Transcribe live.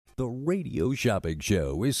Radio Shopping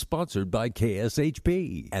Show is sponsored by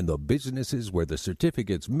KSHP and the businesses where the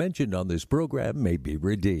certificates mentioned on this program may be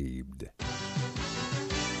redeemed.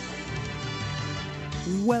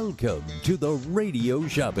 Welcome to the Radio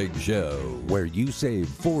Shopping Show, where you save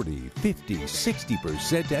 40, 50,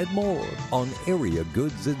 60% and more on area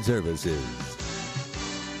goods and services.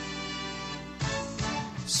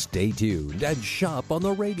 Stay tuned and shop on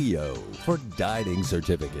the radio for dining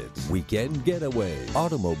certificates, weekend getaway,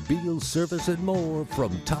 automobile service, and more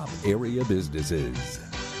from top area businesses.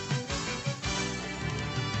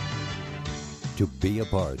 To be a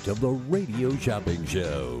part of the Radio Shopping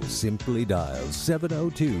Show, simply dial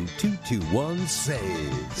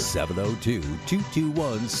 702-221-SAVE,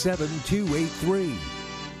 702-221-7283.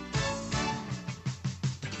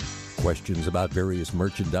 Questions about various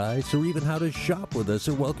merchandise or even how to shop with us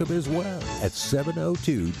are welcome as well at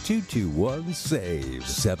 702-221-SAVE,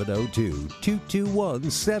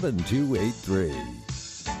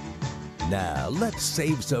 702-221-7283. Now, let's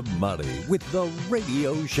save some money with the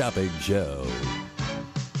Radio Shopping Show.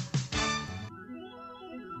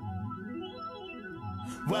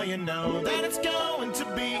 Well, you know that it's going to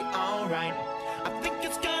be alright. I think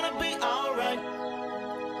it's gonna be alright.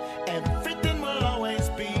 Everything will always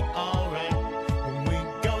be alright when we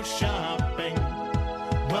go shopping.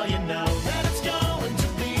 Well, you know that it's going to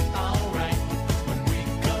be alright when we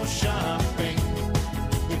go shopping.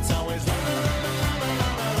 It's always let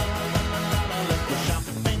the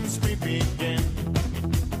shopping spree begin.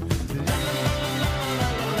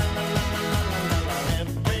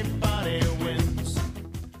 Everybody wins.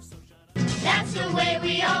 That's the way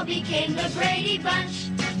we all became the Brady Bunch.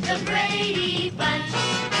 The Brady Bunch.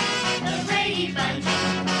 The Brady Bunch.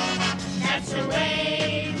 That's the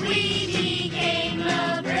way we became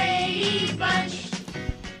the Brady Bunch.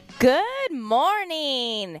 Good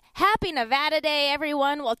morning. Happy Nevada Day,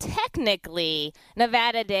 everyone. Well, technically,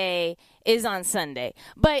 Nevada Day is on Sunday.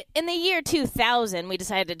 But in the year 2000, we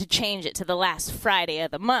decided to change it to the last Friday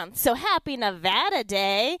of the month. So happy Nevada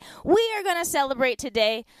Day. We are going to celebrate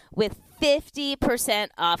today with 50%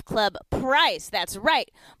 off club price. That's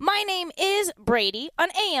right. My name is Brady on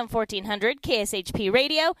AM 1400 KSHP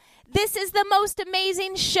Radio. This is the most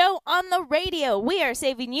amazing show on the radio. We are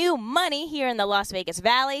saving you money here in the Las Vegas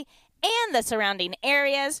Valley and the surrounding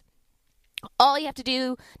areas. All you have to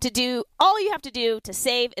do to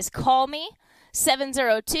save is call me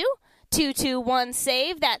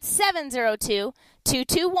 702-221-SAVE. That's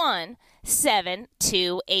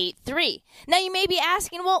 702-221-7283. Now, you may be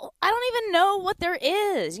asking, well, I don't even know what there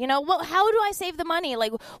is. Well, how do I save the money?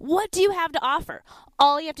 Like, what do you have to offer?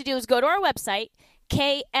 All you have to do is go to our website,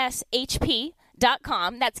 kshp.com.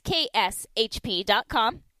 That's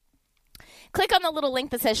kshp.com. Click on the little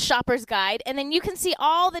link that says Shopper's Guide, and then you can see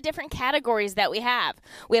all the different categories that we have.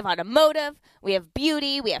 We have automotive, we have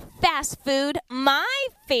beauty, we have fast food. My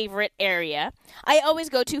favorite area, I always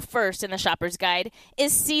go to first in the Shopper's Guide,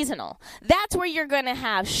 is seasonal. That's where you're going to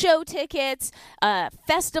have show tickets,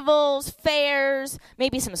 festivals, fairs,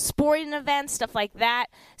 maybe some sporting events, stuff like that.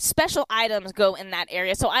 Special items go in that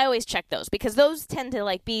area, so I always check those because those tend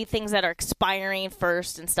to be things that are expiring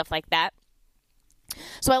first and stuff like that.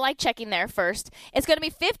 So I like checking there first. It's going to be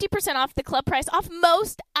 50% off the club price off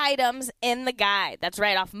most items in the guide. That's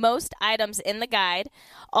right, off most items in the guide.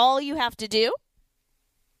 All you have to do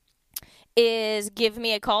is give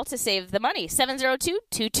me a call to save the money,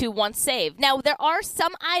 702-221-SAVE. Now, there are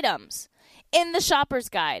some items in the Shopper's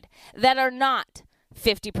Guide that are not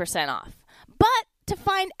 50% off. But to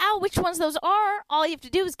find out which ones those are, all you have to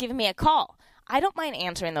do is give me a call. I don't mind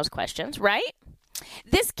answering those questions, right?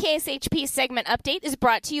 This KSHP segment update is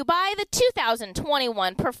brought to you by the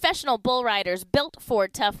 2021 Professional Bull Riders Built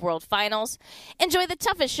Ford Tough World Finals. Enjoy the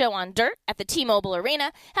toughest show on dirt at the T-Mobile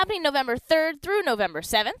Arena, happening November 3rd through November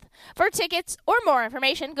 7th. For tickets or more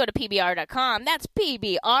information, go to PBR.com. That's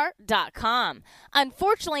PBR.com.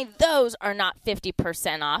 Unfortunately, those are not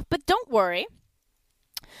 50% off, but don't worry.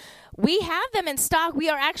 We have them in stock. We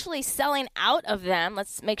are actually selling out of them.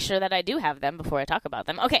 Let's make sure that I do have them before I talk about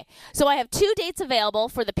them. Okay, so I have 2 dates available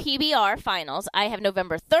for the PBR finals. I have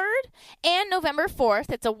November 3rd and November 4th.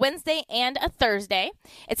 It's a Wednesday and a Thursday.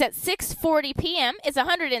 It's at 6:40 p.m. It's a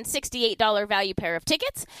 $168 value pair of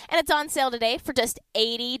tickets, and it's on sale today for just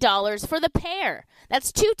 $80 for the pair.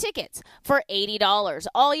 That's 2 tickets for $80.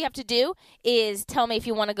 All you have to do is tell me if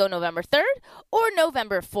you want to go November 3rd or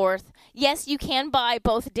November 4th. Yes, you can buy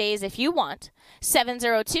both days if you want.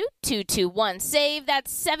 702-221-SAVE.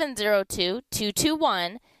 That's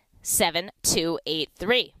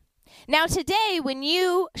 702-221-7283. Now, today, when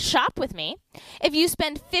you shop with me, if you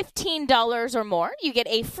spend $15 or more, you get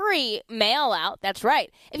a free mail out. That's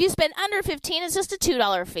right. If you spend under $15, it's just a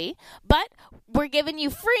 $2 fee. But we're giving you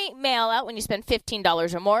free mail out when you spend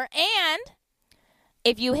 $15 or more. And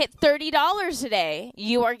if you hit $30 today,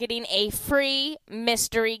 you are getting a free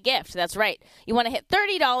mystery gift. That's right. You want to hit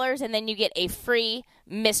 $30, and then you get a free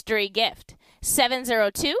mystery gift.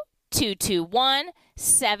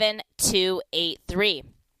 702-221-7283.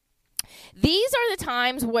 These are the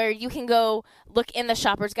times where you can go look in the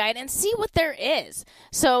shopper's guide and see what there is.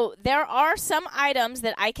 So there are some items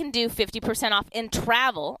that I can do 50% off in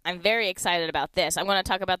travel. I'm very excited about this. I'm going to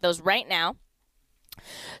talk about those right now.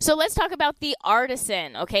 So let's talk about the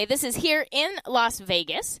Artisan, okay? This is here in Las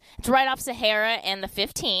Vegas. It's right off Sahara and the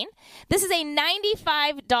 15. This is a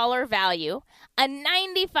 $95 value,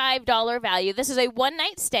 This is a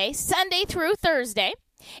one-night stay, Sunday through Thursday.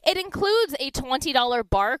 It includes a $20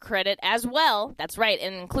 bar credit as well. That's right,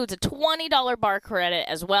 it includes a $20 bar credit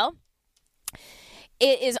as well.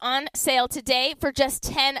 It is on sale today for just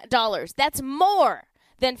 $10. That's more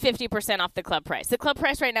than 50% off the club price. The club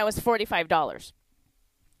price right now is $45.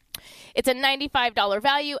 It's a $95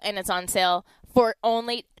 value, and it's on sale for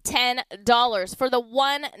only $10 for the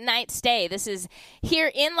one-night stay. This is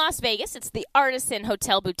here in Las Vegas. It's the Artisan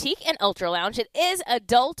Hotel Boutique and Ultra Lounge. It is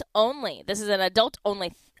adult only. This is an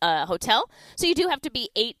adult-only hotel, so you do have to be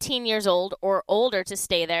 18 years old or older to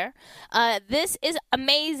stay there. This is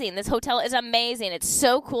amazing. This hotel is amazing. It's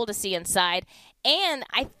so cool to see inside, and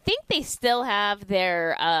I think they still have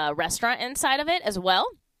their restaurant inside of it as well.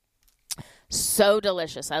 So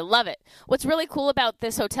delicious. I love it. What's really cool about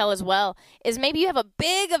this hotel as well is maybe you have a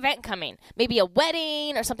big event coming, maybe a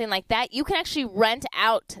wedding or something like that. You can actually rent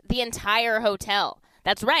out the entire hotel.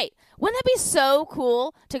 That's right. Wouldn't that be so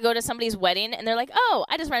cool to go to somebody's wedding and they're like, oh,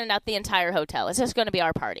 I just rented out the entire hotel. It's just going to be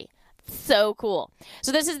our party. So cool.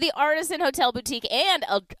 So this is the Artisan Hotel Boutique and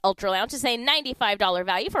Ultra Lounge. It's a $95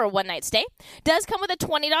 value for a one-night stay. Does come with a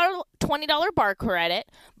 $20 bar credit,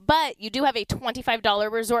 but you do have a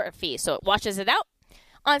 $25 resort fee, so it washes it out.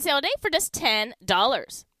 On sale today for just $10.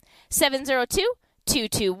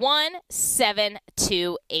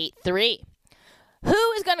 702-221-7283.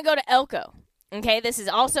 Who is going to go to Elko? Okay, this is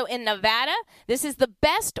also in Nevada. This is the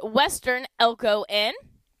Best Western Elko Inn.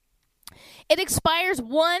 It expires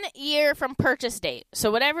 1 year from purchase date.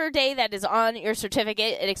 So whatever day that is on your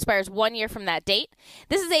certificate, it expires 1 year from that date.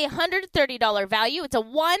 This is a $130 value. It's a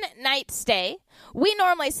one-night stay. We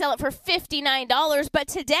normally sell it for $59, but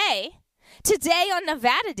today on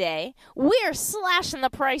Nevada Day, we're slashing the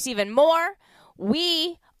price even more.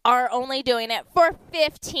 We are only doing it for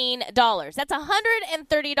 $15. That's a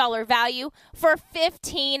 $130 value for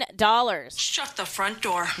 $15. Shut the front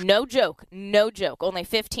door. No joke. Only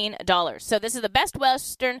 $15. So this is the Best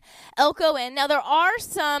Western Elko Inn. Now, there are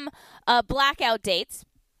some blackout dates.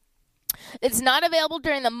 It's not available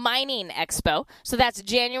during the Mining Expo, so that's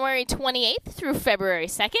January 28th through February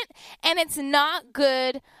 2nd, and it's not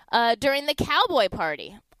good during the Cowboy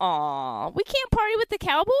Party. Aw, we can't party with the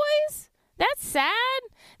Cowboys? That's sad.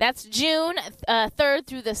 That's June 3rd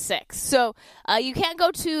through the 6th. So you can't go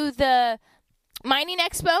to the Mining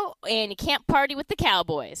Expo, and you can't party with the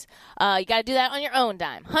Cowboys. You got to do that on your own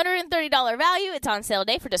dime. $130 value. It's on sale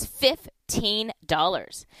today for just $15.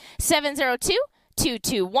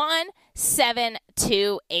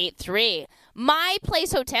 702-221-7283. My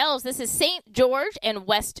Place Hotels. This is St. George and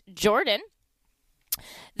West Jordan.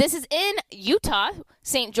 This is in Utah,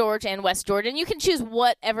 St. George and West Jordan. You can choose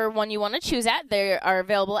whatever one you want to choose at. They are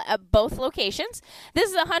available at both locations. This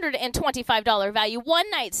is a $125 value,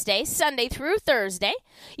 one-night stay, Sunday through Thursday.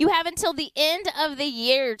 You have until the end of the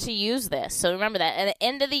year to use this. So remember that, at the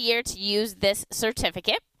end of the year to use this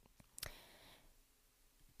certificate.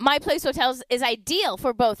 My Place Hotels is ideal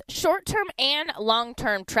for both short-term and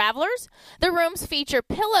long-term travelers. The rooms feature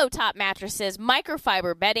pillow-top mattresses,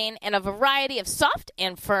 microfiber bedding, and a variety of soft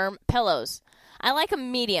and firm pillows. I like a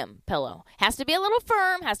medium pillow. Has to be a little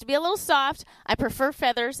firm, has to be a little soft. I prefer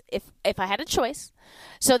feathers if I had a choice.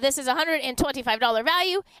 So this is a $125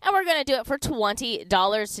 value, and we're going to do it for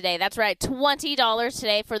 $20 today. That's right, $20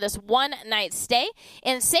 today for this one-night stay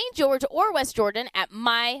in St. George or West Jordan at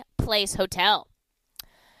My Place Hotel.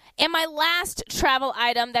 And my last travel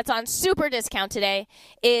item that's on super discount today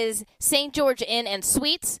is St. George Inn and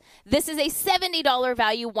Suites. This is a $70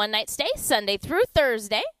 value one-night stay, Sunday through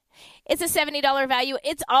Thursday. It's a $70 value.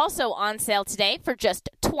 It's also on sale today for just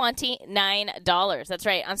 $29. That's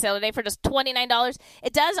right, on sale today for just $29.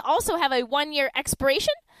 It does also have a one-year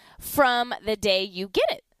expiration from the day you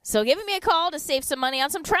get it. So give me a call to save some money on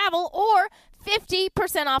some travel or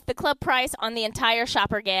 50% off the club price on the entire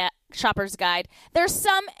shopper Shopper's Guide. There's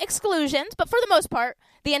some exclusions, but for the most part,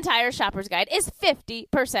 the entire Shopper's Guide is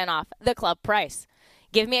 50% off the club price.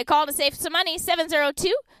 Give me a call to save some money,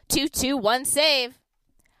 702-221-SAVE.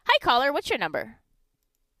 Hi, caller. What's your number?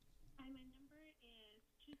 My number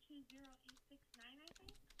is 220869, I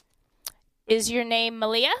think. Is your name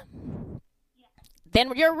Malia? Yes.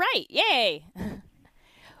 Then you're right. Yay.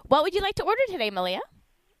 What would you like to order today, Malia?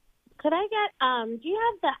 Could I get, do you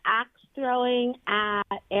have the axe throwing at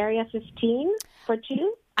Area 15 for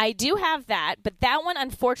 2? I do have that, but that one,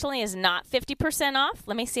 unfortunately, is not 50% off.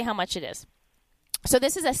 Let me see how much it is. So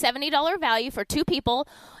this is a $70 value for 2 people,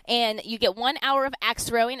 and you get 1 hour of axe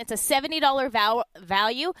throwing. It's a $70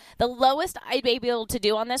 value. The lowest I'd be able to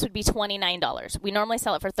do on this would be $29. We normally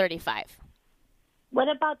sell it for $35. What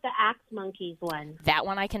about the Axe Monkeys one? That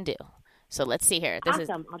one I can do. So let's see here. This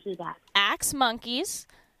Awesome. I'll do that. is Axe Monkeys,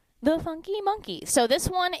 the Funky Monkey. So this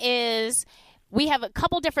one is, we have a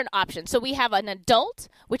couple different options. So we have an adult,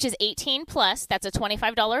 which is 18 plus. That's a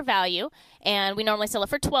 $25 value, and we normally sell it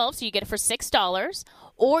for $12, so you get it for $6.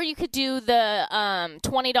 Or you could do the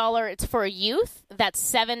 $20. It's for a youth. That's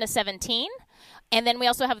 7 to 17. And then we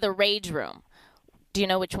also have the Rage Room. Do you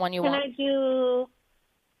know which one you Can want? I do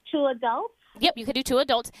 2 adults? Yep, you could do 2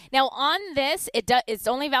 adults. Now on this, it's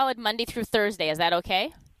only valid Monday through Thursday. Is that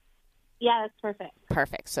okay? Yeah, that's perfect.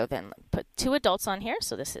 Perfect. So then put 2 adults on here.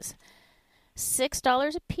 So this is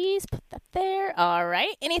 $6 a piece. Put that there. All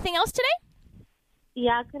right. Anything else today?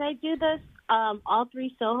 Yeah, could I do this, all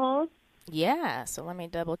 3 Sohos? Yeah. So let me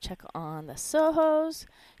double check on the Sohos.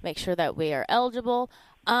 Make sure that we are eligible.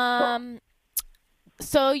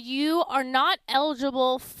 So you are not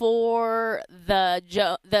eligible for the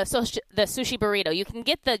sushi burrito. You can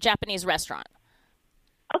get the Japanese restaurant.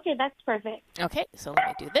 Okay, that's perfect. Okay, so let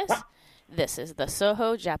me do this. This is the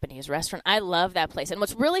Soho Japanese restaurant. I love that place. And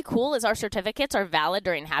what's really cool is our certificates are valid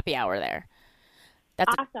during happy hour there.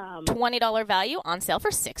 That's Awesome. a $20 value on sale for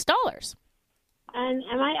 $6. And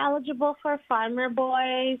am I eligible for Farmer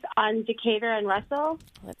Boys on Decatur and Russell?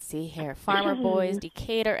 Let's see here. Farmer Boys,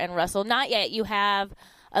 Decatur, and Russell. Not yet. You have,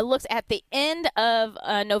 looks at the end of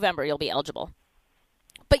November you'll be eligible.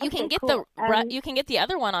 But you Okay, can get cool. you can get the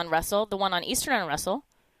other one on Russell, the one on Eastern and Russell.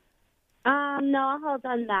 No, I'll hold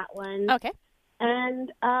on that one. Okay.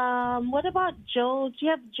 And what about Joe? Do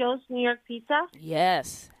you have Joe's New York Pizza?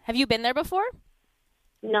 Yes. Have you been there before?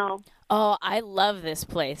 No. Oh, I love this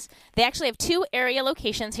place. They actually have 2 area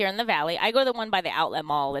locations here in the Valley. I go to the one by the outlet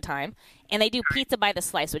mall all the time, and they do pizza by the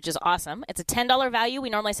slice, which is awesome. It's a $10 value.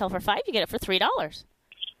 We normally sell for $5. You get it for $3.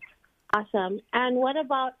 Awesome. And what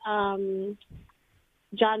about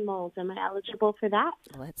John Moles? Am I eligible for that?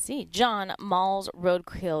 Let's see. John Mall's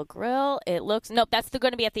Roadkill Grill. It looks, nope, that's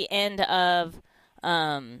going to be at the end of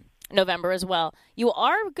November as well. You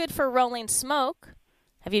are good for Rolling Smoke.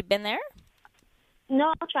 Have you been there?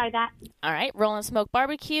 No, I'll try that. All right, Rolling Smoke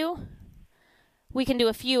Barbecue. We can do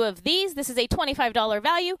a few of these. This is a $25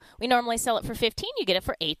 value. We normally sell it for $15. You get it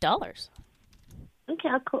for $8. Okay,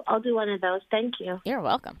 I'll do one of those. Thank you. You're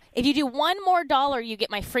welcome. If you do $1 more, you get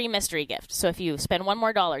my free mystery gift. So if you spend $1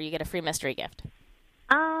 more, you get a free mystery gift.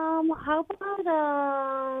 How about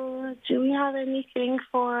do we have anything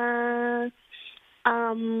for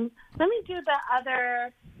let me do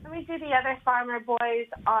the other Farmer Boys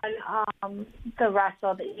on the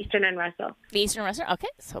Russell, the Eastern and Russell. The Eastern Restaurant. Okay,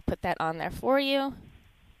 so put that on there for you.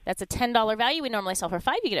 That's a $10 value. We normally sell for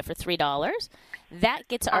 $5. You get it for $3. That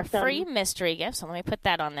gets our Awesome. free mystery gift. So let me put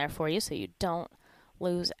that on there for you so you don't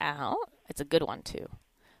lose out. It's a good one, too.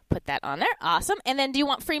 Put that on there. Awesome. And then do you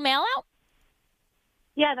want free mail out?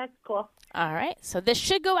 Yeah, that's cool. All right. So this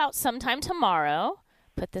should go out sometime tomorrow.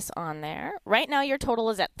 Put this on there. Right now your total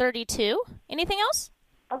is at 32. Anything else?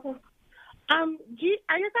 Okay. Are your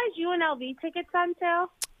guys UNLV tickets on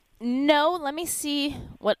sale? No, let me see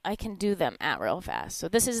what I can do them at real fast. So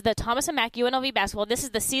this is the Thomas & Mack UNLV basketball. This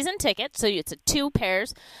is the season ticket, so it's 2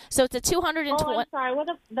 pairs. So it's a 220. Oh, I'm sorry. What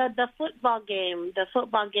the football game? The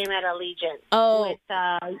football game at Allegiant. Oh. With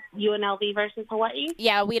UNLV versus Hawaii.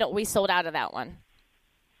 Yeah, we sold out of that one.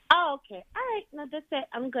 Oh, okay. All right. No, that's it.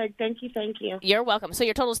 I'm good. Thank you. You're welcome. So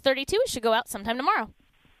your total is 32. It should go out sometime tomorrow.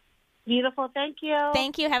 Beautiful. Thank you.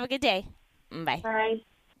 Thank you. Have a good day. Bye. Bye.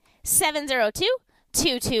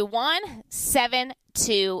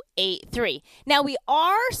 702-221-7283. Now, we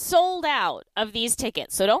are sold out of these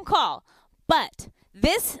tickets, so don't call. But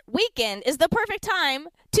this weekend is the perfect time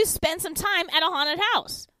to spend some time at a haunted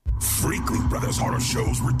house. Freakling Brothers Horror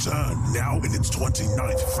Shows return now in its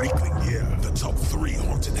 29th Freakling year. The top 3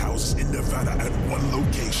 haunted houses in Nevada at one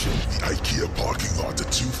location. The IKEA parking lot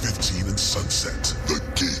at 215 and Sunset. The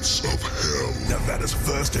Gates of Hell. Nevada's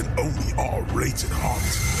first and only R-rated haunt.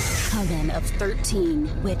 coven of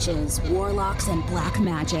 13 witches, warlocks, and black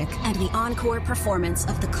magic, and the encore performance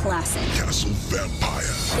of the classic Castle Vampire.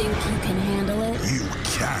 Think You Can Handle It? You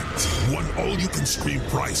can't. One all-you-can-stream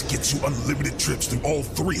price gets you unlimited trips to all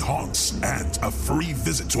 3 haunts and a free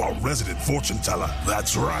visit to our resident fortune teller.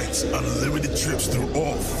 That's right, unlimited trips through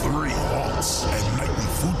all 3 haunts. And nightly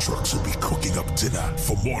food trucks will be cooking up dinner.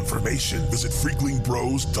 For more information, visit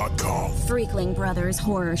freaklingbros.com. Freakling Brothers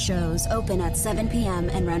horror shows open at 7 p.m.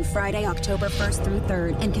 and run Friday, October 1st through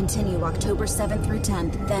 3rd, and continue October 7th through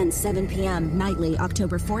 10th, then 7 p.m. nightly,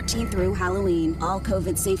 October 14th through Halloween. All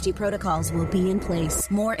COVID safety protocols will be in place.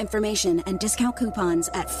 More information and discount coupons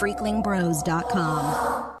at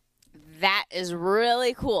freaklingbros.com. That is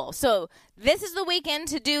really cool. So this is the weekend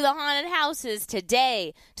to do the haunted houses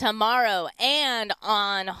today, tomorrow, and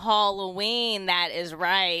on Halloween. That is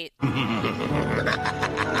right.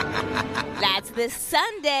 That's this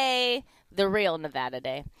Sunday, the real Nevada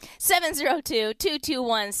Day.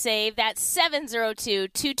 702-221-SAVE. That's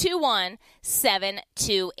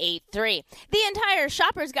 702-221-7283. The entire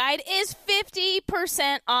Shopper's Guide is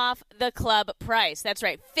 50% off the club price. That's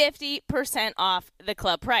right, 50% off the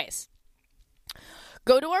club price.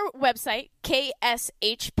 Go to our website,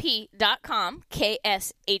 kshp.com,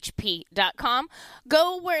 kshp.com.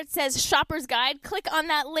 Go where it says Shopper's Guide. Click on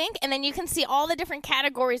that link, and then you can see all the different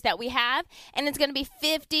categories that we have, and it's going to be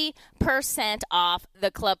 50% off the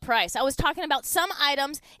club price. I was talking about some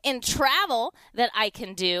items in travel that I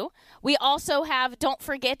can do. We also have, don't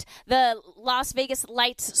forget, the Las Vegas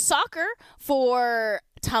Lights Soccer for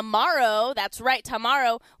tomorrow. That's right,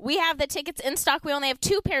 tomorrow. We have the tickets in stock. We only have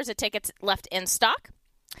 2 pairs of tickets left in stock.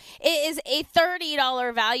 It is a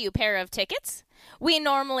 $30 value pair of tickets. We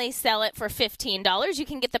normally sell it for $15. You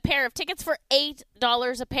can get the pair of tickets for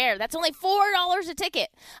 $8 a pair. That's only $4 a ticket.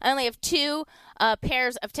 I only have 2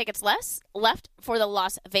 pairs of tickets left for the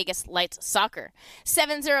Las Vegas Lights Soccer.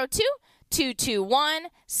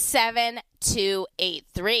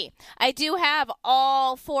 702-221-7283. I do have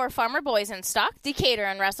all 4 Farmer Boys in stock: Decatur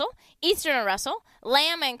and Russell, Eastern and Russell,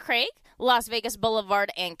 Lamb and Craig, Las Vegas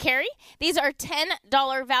Boulevard and Cary. These are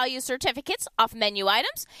 $10 value certificates off menu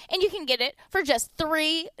items, and you can get it for just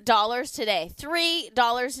 $3 today.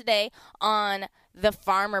 $3 today on the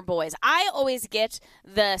Farmer Boys. I always get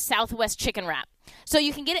the Southwest chicken wrap. So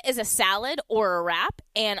you can get it as a salad or a wrap,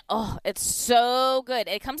 and oh, it's so good.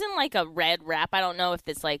 It comes in like a red wrap. I don't know if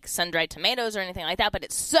it's like sun-dried tomatoes or anything like that, but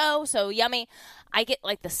it's so yummy. I get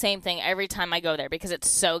like the same thing every time I go there because it's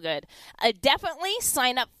so good. Definitely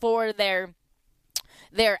sign up for their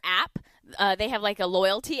app. They have like a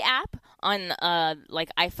loyalty app on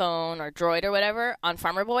like iPhone or Droid or whatever on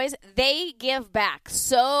Farmer Boys. They give back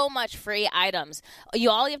so much free items. All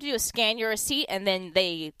you have to do is scan your receipt, and then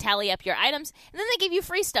they tally up your items, and then they give you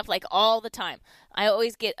free stuff like all the time. I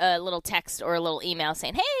always get a little text or a little email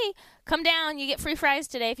saying, hey, come down, you get free fries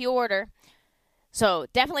today if you order. So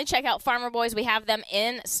definitely check out Farmer Boys. We have them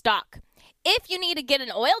in stock. If you need to get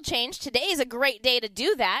an oil change, today is a great day to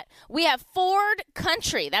do that. We have Ford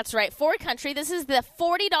Country. That's right, Ford Country. This is the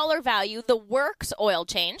 $40 value, the Works oil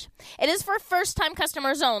change. It is for first-time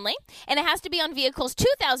customers only, and it has to be on vehicles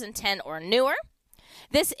 2010 or newer.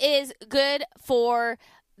 This is good for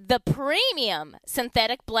the premium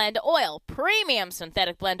synthetic blend oil. Premium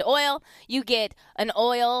synthetic blend oil. You get an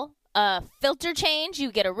oil filter change.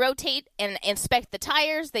 You get to rotate and inspect the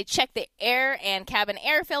tires. They check the air and cabin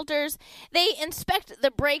air filters. They inspect the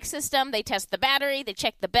brake system. They test the battery. They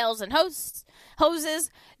check the bells and hoses.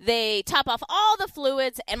 They top off all the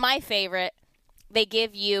fluids. And my favorite, they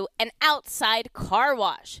give you an outside car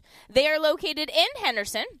wash. They are located in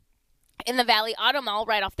Henderson in the Valley Auto Mall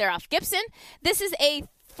right off there off Gibson. This is a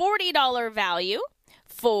 $40 value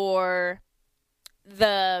for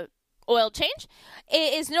the oil change.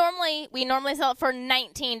 We normally sell it for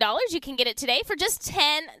 $19. You can get it today for just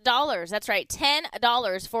 $10. That's right,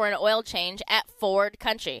 $10 for an oil change at Ford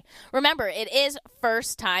Country. Remember, it is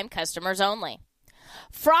first-time customers only.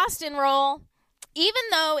 Frost and Roll. Even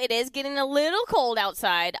though it is getting a little cold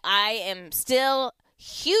outside, I am still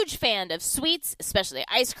huge fan of sweets, especially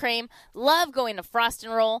ice cream. Love going to Frost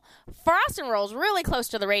and Roll. Frost and Roll is really close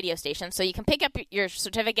to the radio station, so you can pick up your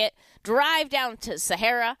certificate, drive down to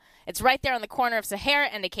Sahara. It's right there on the corner of Sahara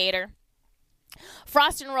and Decatur.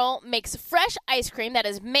 Frost and Roll makes fresh ice cream that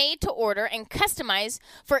is made to order and customized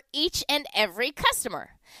for each and every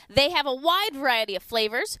customer. They have a wide variety of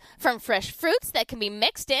flavors, from fresh fruits that can be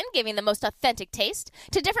mixed in, giving the most authentic taste,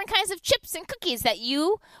 to different kinds of chips and cookies that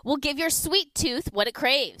you will give your sweet tooth what it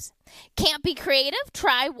craves. Can't be creative?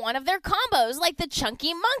 Try one of their combos like the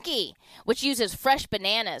Chunky Monkey, which uses fresh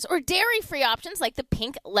bananas, or dairy-free options like the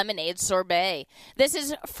Pink Lemonade Sorbet. This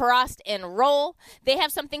is Frost and Roll. They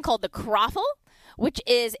have something called the Croffle, which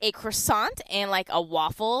is a croissant and like a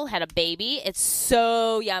waffle had a baby. It's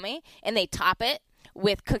so yummy, and they top it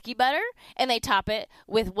with cookie butter, and they top it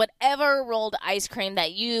with whatever rolled ice cream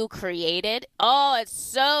that you created. Oh, it's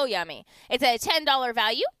so yummy. It's a $10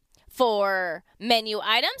 value for menu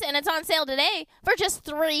items, and it's on sale today for just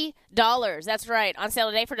 $3. That's right, on sale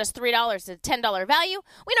today for just $3. It's a $10 value.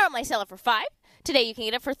 We normally sell it for $5. Today you can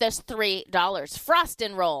get it for just $3. Frost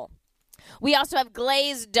and Roll. We also have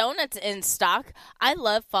glazed donuts in stock. I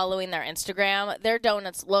love following their Instagram. Their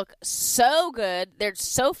donuts look so good. They're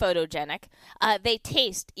so photogenic. They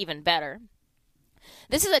taste even better.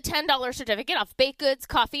 This is a $10 certificate off baked goods,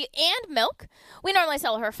 coffee, and milk. We normally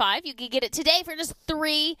sell her $5. You can get it today for just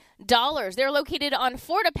 $3. They're located on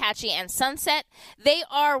Fort Apache and Sunset. They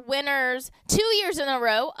are winners 2 years in a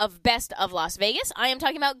row of Best of Las Vegas. I am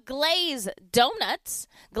talking about glazed donuts.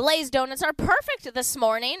 Glazed donuts are perfect this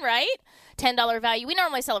morning, right? $10 value. We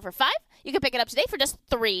normally sell it for $5. You can pick it up today for just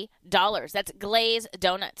 $3. That's glazed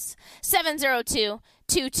donuts.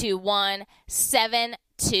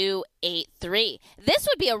 702-221-7283. This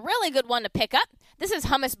would be a really good one to pick up. This is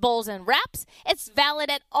Hummus Bowls and Wraps. It's valid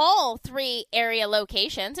at all 3 area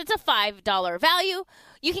locations. It's a $5 value.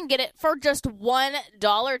 You can get it for just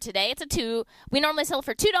 $1 today. We normally sell it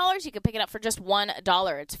for $2. You can pick it up for just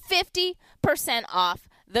 $1. It's 50% off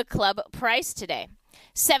the club price today.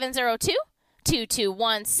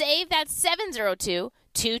 702-221-SAVE. That's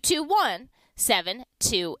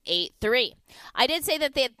 702-221-7283. I did say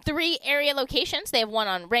that they had 3 area locations. They have one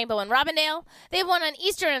on Rainbow and Robindale. They have one on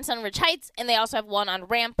Eastern and Sunridge Heights, and they also have one on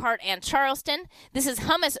Rampart and Charleston. This is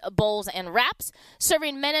Hummus Bowls and Wraps,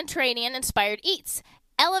 serving Mediterranean-inspired eats.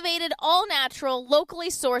 Elevated, all-natural, locally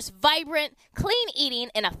sourced, vibrant, clean eating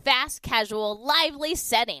in a fast, casual, lively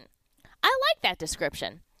setting. I like that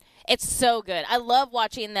description. It's so good. I love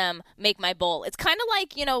watching them make my bowl. It's kind of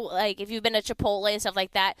like, like if you've been to Chipotle and stuff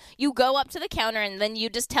like that, you go up to the counter and then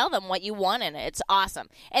you just tell them what you want in it. It's awesome.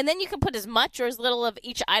 And then you can put as much or as little of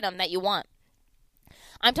each item that you want.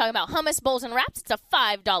 I'm talking about Hummus Bowls and Wraps. It's a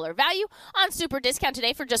 $5 value on super discount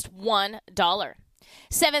today for just $1.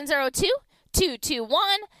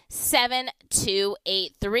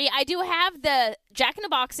 702-221-7283. I do have the Jack in the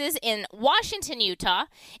Boxes in Washington, Utah,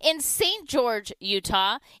 in St. George,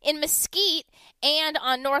 Utah, in Mesquite, and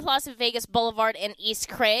on North Las Vegas Boulevard in East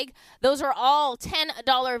Craig. Those are all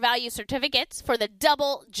 $10 value certificates for the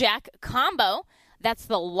Double Jack Combo. That's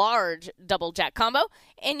the large Double Jack Combo,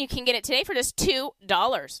 and you can get it today for just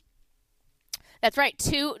 $2. That's right,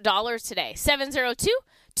 $2 today.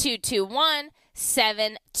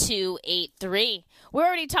 702-221-7283. We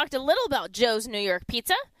already talked a little about Joe's New York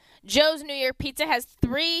Pizza. Joe's New York Pizza has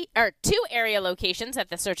 2 area locations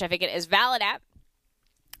that the certificate is valid at.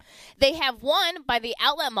 They have one by the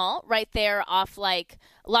Outlet Mall right there off like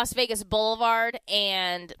Las Vegas Boulevard,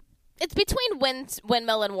 and it's between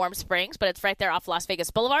Windmill and Warm Springs, but it's right there off Las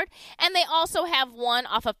Vegas Boulevard. And they also have one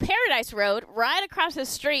off of Paradise Road right across the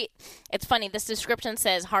street. It's funny, this description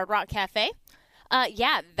says Hard Rock Cafe.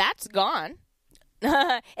 Yeah, that's gone.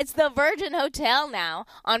 It's the Virgin Hotel now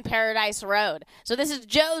on Paradise Road. So this is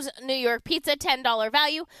Joe's New York Pizza, $10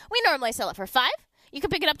 value. We normally sell it for $5. You can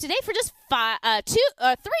pick it up today for just $3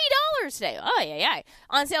 today. Oh, yeah.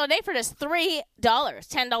 On sale today for just $3.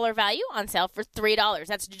 $10 value on sale for $3.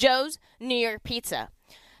 That's Joe's New York Pizza.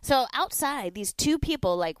 So outside, these 2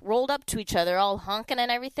 people like rolled up to each other, all honking and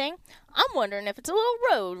everything. I'm wondering if it's a little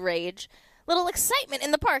road rage, little excitement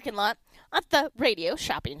in the parking lot at the radio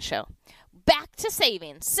shopping show. Back to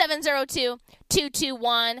savings.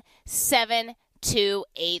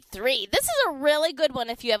 702-221-7283. This is a really good one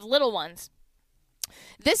if you have little ones.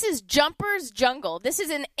 This is Jumpers Jungle. This is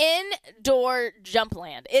an indoor jump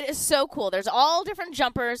land. It is so cool. There's all different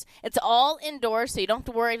jumpers. It's all indoors, so you don't have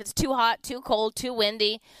to worry if it's too hot, too cold, too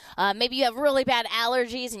windy. Maybe you have really bad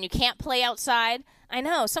allergies and you can't play outside. I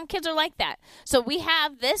know, some kids are like that. So we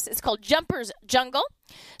have this. It's called Jumpers Jungle.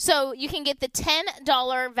 So you can get the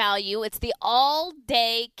 $10 value. It's the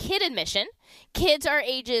all-day kid admission. Kids are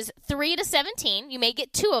ages 3 to 17. You may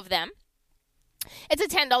get 2 of them. It's a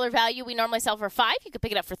 $10 value. We normally sell for $5. You can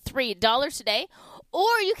pick it up for $3 today.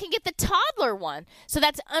 Or you can get the toddler one. So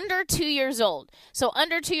that's under 2 years old. So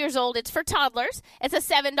under 2 years old, it's for toddlers. It's a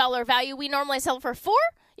 $7 value. We normally sell for $4.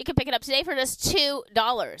 You can pick it up today for just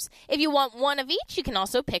 $2. If you want one of each, you can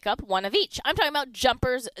also pick up one of each. I'm talking about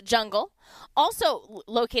Jumpers Jungle, also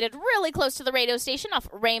located really close to the radio station off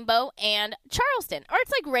Rainbow and Charleston. Or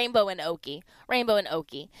it's like Rainbow and Oakey.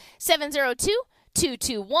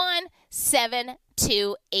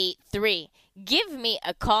 702-221-7283. Give me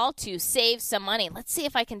a call to save some money. Let's see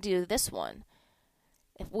if I can do this one.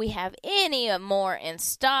 If we have any more in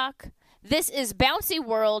stock. This is Bouncy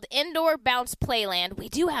World Indoor Bounce Playland. We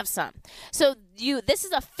do have some. So this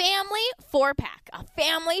is a family 4-pack. A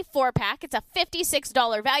family 4-pack. It's a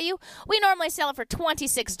 $56 value. We normally sell it for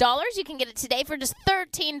 $26. You can get it today for just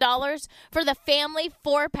 $13 for the family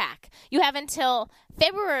 4-pack. You have until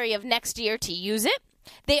February of next year to use it.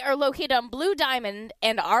 They are located on Blue Diamond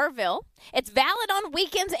and Arville. It's valid on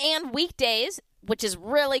weekends and weekdays, which is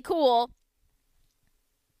really cool.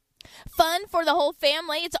 Fun for the whole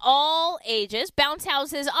family. It's all ages. Bounce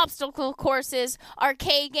houses, obstacle courses,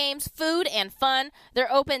 arcade games, food, and fun.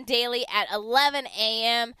 They're open daily at 11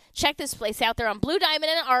 a.m. Check this place out. They're on Blue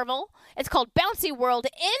Diamond in Arville. It's called Bouncy World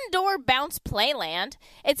Indoor Bounce Playland.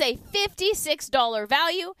 It's a $56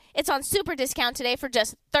 value. It's on super discount today for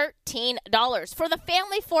just $13 for the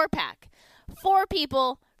family 4-pack. 4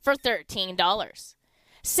 people for $13.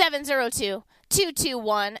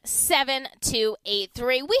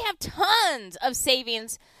 702-221-7283. We have tons of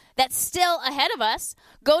savings that's still ahead of us.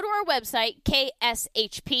 Go to our website,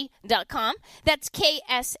 kshp.com. That's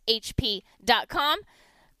kshp.com.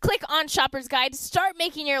 Click on Shopper's Guide. Start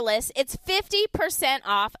making your list. It's 50%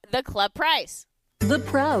 off the club price. The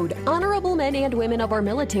proud, honorable men and women of our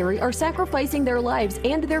military are sacrificing their lives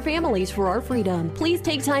and their families for our freedom. Please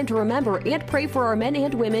take time to remember and pray for our men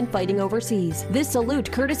and women fighting overseas. This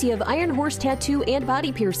salute courtesy of Iron Horse Tattoo and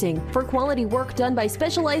Body Piercing. For quality work done by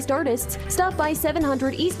specialized artists, stop by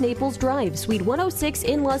 700 East Naples Drive, Suite 106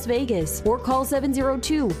 in Las Vegas, or call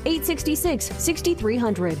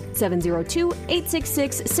 702-866-6300,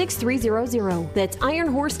 702-866-6300. That's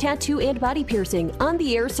Iron Horse Tattoo and Body Piercing, on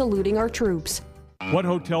the air saluting our troops. What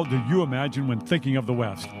hotel do you imagine when thinking of the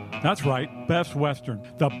West? That's right, Best Western.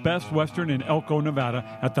 The Best Western in Elko, Nevada,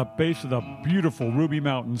 at the base of the beautiful Ruby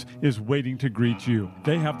Mountains, is waiting to greet you.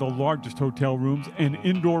 They have the largest hotel rooms and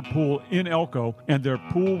indoor pool in Elko, and their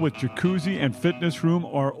pool with jacuzzi and fitness room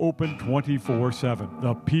are open 24/7.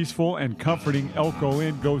 The peaceful and comforting Elko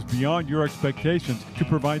Inn goes beyond your expectations to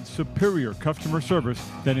provide superior customer service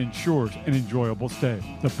that ensures an enjoyable stay.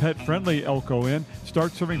 The pet-friendly Elko Inn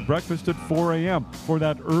starts serving breakfast at 4 a.m. for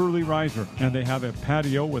that early riser, and they have a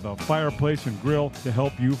patio with a fireplace and grill to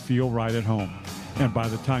help you feel right at home. And by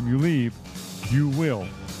the time you leave, you will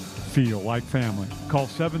feel like family. Call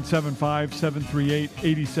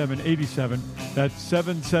 775-738-8787. That's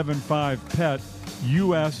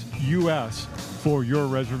 775-PET-US for your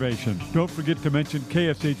reservation. Don't forget to mention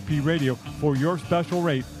KSHP Radio for your special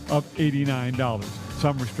rate of $89.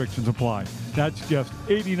 Some restrictions apply. That's just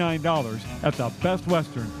 $89 at the Best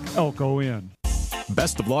Western Elko Inn.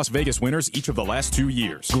 Best of Las Vegas winners each of the last 2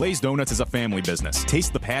 years. Glazed Donuts is a family business.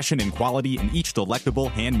 Taste the passion and quality in each delectable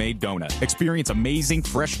handmade donut. Experience amazing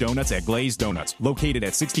fresh donuts at Glazed Donuts, located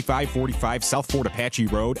at 6545 South Fort Apache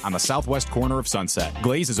Road on the southwest corner of Sunset.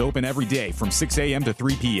 Glaze is open every day from 6 a.m. to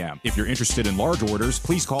 3 p.m. If you're interested in large orders,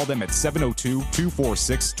 please call them at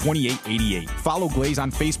 702-246-2888. Follow Glaze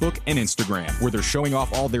on Facebook and Instagram, where they're showing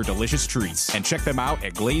off all their delicious treats. And check them out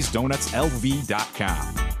at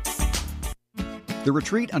glazedonutslv.com. The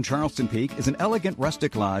Retreat on Charleston Peak is an elegant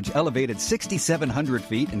rustic lodge elevated 6,700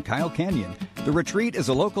 feet in Kyle Canyon. The Retreat is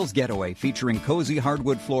a locals getaway featuring cozy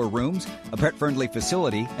hardwood floor rooms, a pet-friendly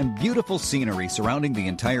facility, and beautiful scenery surrounding the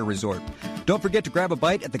entire resort. Don't forget to grab a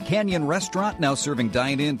bite at the Canyon Restaurant, now serving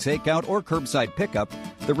dine-in, takeout, or curbside pickup.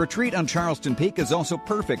 The Retreat on Charleston Peak is also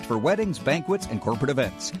perfect for weddings, banquets, and corporate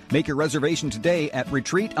events. Make your reservation today at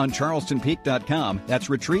retreatoncharlestonpeak.com. That's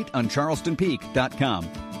retreatoncharlestonpeak.com.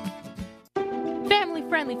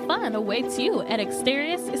 Family-friendly fun awaits you at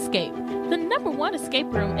Exterius Escape. The #1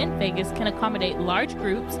 escape room in Vegas can accommodate large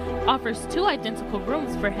groups, offers 2 identical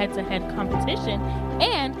rooms for head-to-head competition,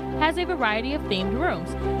 and has a variety of themed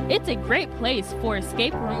rooms. It's a great place for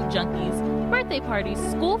escape room junkies, birthday parties,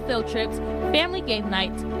 school field trips, family game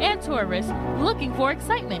nights, and tourists looking for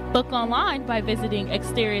excitement. Book online by visiting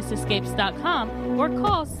exteriusescapes.com or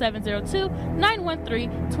call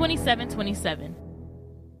 702-913-2727.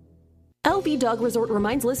 LV Dog Resort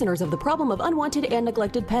reminds listeners of the problem of unwanted and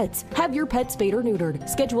neglected pets. Have your pet spayed or neutered.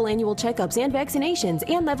 Schedule annual checkups and vaccinations,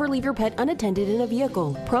 and never leave your pet unattended in a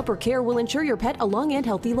vehicle. Proper care will ensure your pet a long and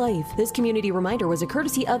healthy life. This community reminder was a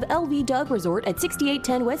courtesy of LV Dog Resort at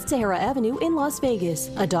 6810 West Sahara Avenue in Las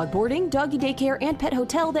Vegas. A dog boarding, doggy daycare, and pet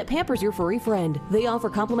hotel that pampers your furry friend. They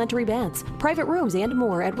offer complimentary baths, private rooms, and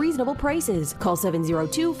more at reasonable prices. Call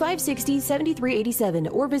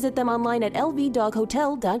 702-560-7387 or visit them online at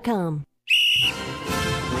lvdoghotel.com.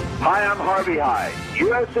 Hi, I'm Harvey High.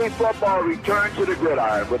 USC football returns to the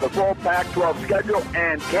gridiron with a full Pac-12 schedule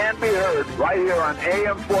and can be heard right here on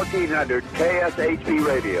AM 1400 KSHP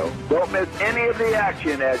Radio. Don't miss any of the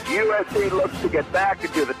action as USC looks to get back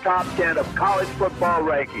into the top 10 of college football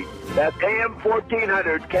rankings. That's AM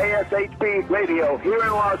 1400 KSHP Radio here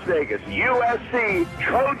in Las Vegas. USC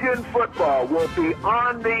Trojan football will be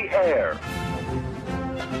on the air.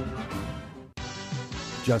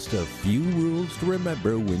 Just a few rules to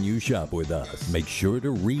remember when you shop with us. Make sure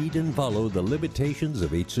to read and follow the limitations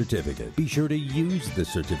of each certificate. Be sure to use the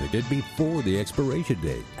certificate before the expiration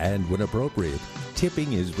date. And when appropriate,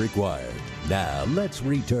 tipping is required. Now, let's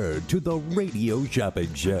return to the Radio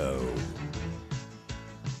Shopping Show.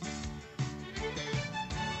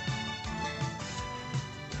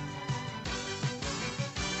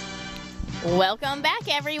 Welcome back,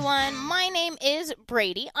 everyone. My name is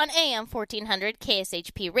Brady on AM 1400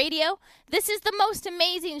 KSHP Radio. This is the most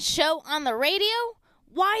amazing show on the radio.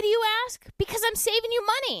 Why do you ask? Because I'm saving you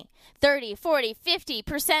money. 30, 40,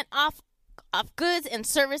 50% off goods and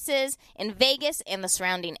services in Vegas and the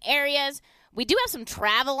surrounding areas. We do have some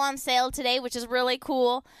travel on sale today, which is really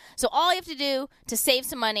cool. So all you have to do to save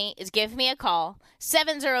some money is give me a call,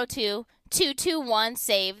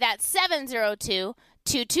 702-221-SAVE. That's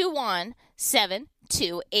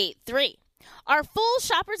 702-221-7283. Our full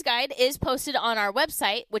shopper's guide is posted on our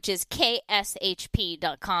website, which is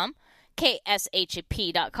kshp.com.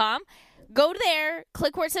 kshp.com. Go there,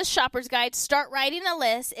 click where it says shopper's guide, start writing a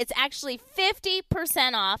list. It's actually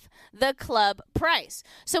 50% off the club price.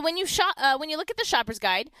 So when you look at the shopper's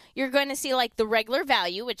guide, you're going to see like the regular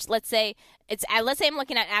value, which let's say I'm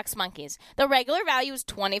looking at axe monkeys. The regular value is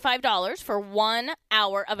 $25 for 1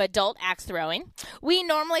 hour of adult axe throwing. We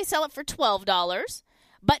normally sell it for $12,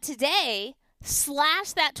 but today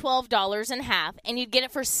slash that $12 in half and you'd get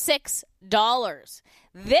it for $6.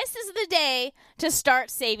 This is the day to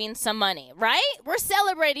start saving some money, right? We're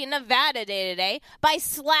celebrating Nevada Day today by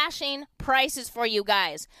slashing prices for you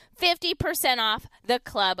guys. 50% off the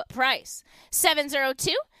club price.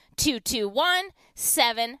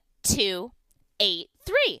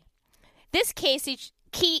 702-221-7283. This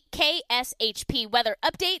KSHP weather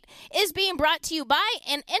update is being brought to you by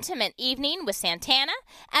an intimate evening with Santana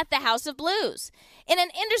at the House of Blues. In an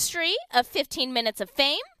industry of 15 minutes of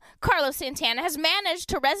fame, Carlos Santana has managed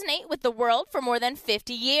to resonate with the world for more than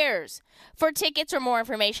 50 years. For tickets or more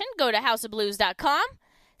information, go to houseofblues.com.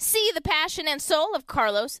 See the passion and soul of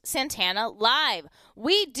Carlos Santana live.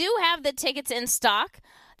 We do have the tickets in stock.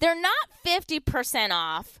 They're not 50%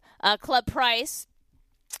 off club price.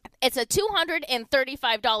 It's a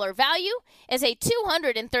 $235 value. It's a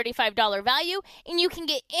 $235 value, and you can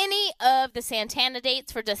get any of the Santana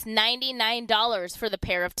dates for just $99 for the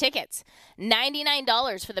pair of tickets.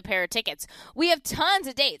 $99 for the pair of tickets. We have tons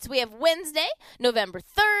of dates. We have Wednesday, November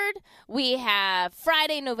 3rd. We have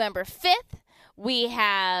Friday, November 5th. We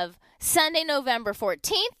have Sunday, November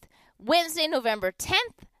 14th. Wednesday, November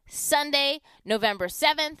 10th. Sunday, November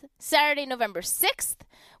 7th. Saturday, November 6th.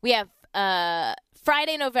 We have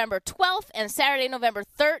Friday, November 12th, and Saturday, November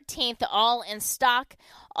 13th, all in stock.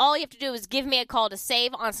 All you have to do is give me a call to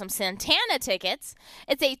save on some Santana tickets.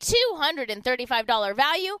 It's a $235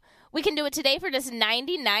 value. We can do it today for just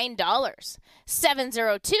 $99.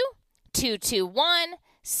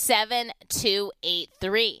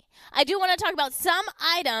 702-221-7283. I do want to talk about some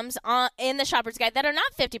items in the shopper's guide that are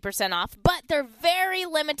not 50% off, but they're very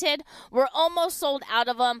limited. We're almost sold out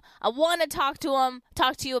of them. I want to talk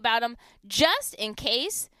to you about them just in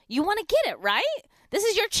case you want to get it, right? This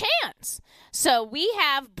is your chance. So we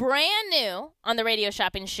have brand new on the Radio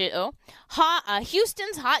Shopping Show,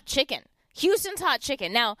 Houston's Hot Chicken. Houston's Hot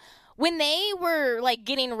Chicken. Now, when they were like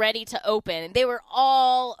getting ready to open, they were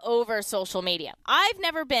all over social media. I've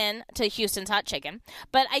never been to Houston's Hot Chicken,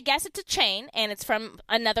 but I guess it's a chain and it's from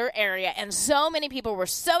another area. And so many people were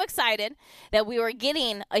so excited that we were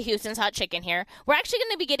getting a Houston's Hot Chicken here. We're actually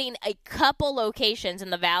going to be getting a couple locations in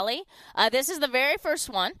the Valley. This is the very first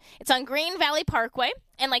one. It's on Green Valley Parkway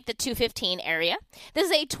in like the 215 area. This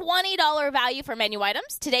is a $20 value for menu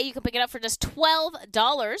items. Today you can pick it up for just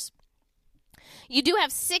 $12. You do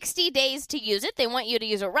have 60 days to use it. They want you to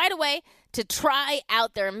use it right away to try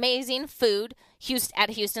out their amazing food at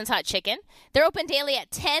Houston's Hot Chicken. They're open daily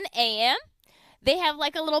at 10 a.m. They have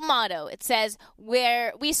like a little motto. It says,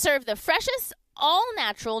 where we serve the freshest,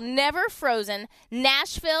 all-natural, never frozen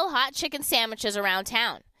Nashville hot chicken sandwiches around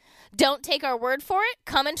town. Don't take our word for it.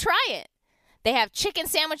 Come and try it. They have chicken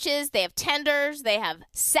sandwiches, they have tenders, they have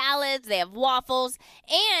salads, they have waffles,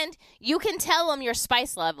 and you can tell them your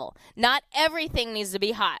spice level. Not everything needs to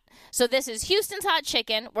be hot. So this is Houston's Hot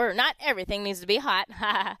Chicken, where not everything needs to be hot.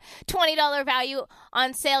 $20 value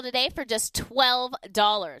on sale today for just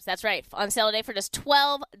 $12. That's right, on sale today for just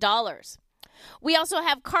 $12. We also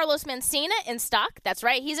have Carlos Mencina in stock. That's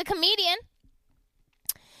right, he's a comedian.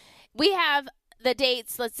 We have the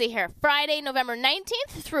dates, let's see here, Friday, November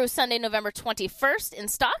 19th through Sunday, November 21st in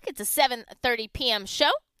stock. It's a 7:30 p.m. show.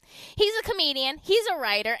 He's a comedian, he's a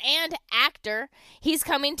writer, and actor. He's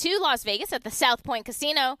coming to Las Vegas at the South Point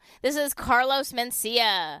Casino. This is Carlos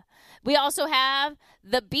Mencia. We also have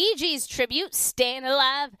the Bee Gees tribute, Staying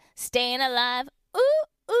Alive, Staying Alive. Ooh,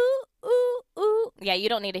 ooh, ooh, ooh. Yeah, you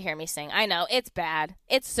don't need to hear me sing. I know, it's bad.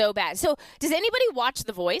 It's so bad. So, does anybody watch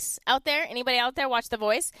The Voice out there? Anybody out there watch The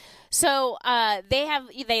Voice? So,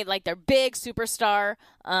 they like their big superstar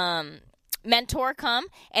mentor come,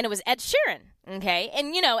 and it was Ed Sheeran. Okay,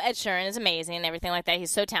 and you know Ed Sheeran is amazing and everything like that.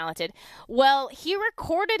 He's so talented. Well, he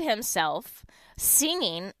recorded himself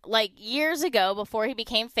singing like years ago before he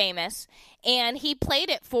became famous, and he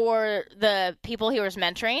played it for the people he was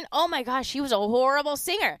mentoring. Oh my gosh, he was a horrible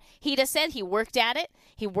singer. He just said he worked at it.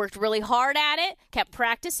 He worked really hard at it, kept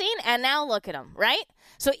practicing, and now look at him, right?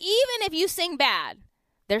 So even if you sing bad,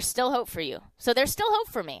 there's still hope for you. So there's still hope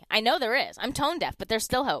for me. I know there is. I'm tone deaf, but there's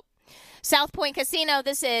still hope. South Point Casino,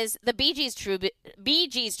 this is the Bee Gees tribute,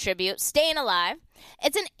 Staying Alive.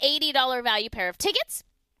 It's an $80 value pair of tickets.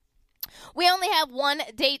 We only have one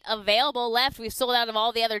date available left. We've sold out of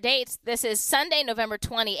all the other dates. This is Sunday, November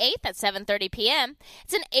 28th at 7:30 p.m.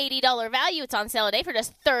 It's an $80 value. It's on sale today for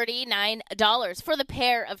just $39 for the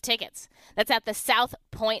pair of tickets. That's at the South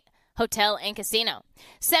Point Hotel and Casino.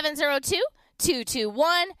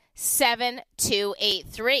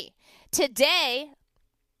 702-221-7283. Today,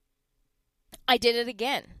 I did it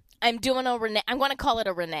again. I'm doing a Renee. I'm going to call it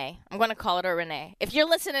a Renee. If you're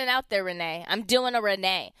listening out there, Renee, I'm doing a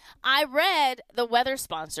Renee. I read the weather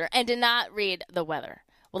sponsor and did not read the weather.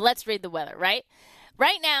 Well, let's read the weather, right?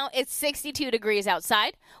 Right now, it's 62 degrees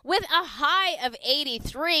outside with a high of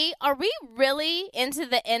 83. Are we really into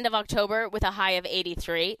the end of October with a high of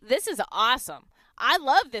 83? This is awesome. I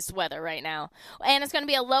love this weather right now. And it's going to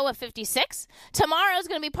be a low of 56. Tomorrow is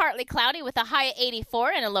going to be partly cloudy with a high of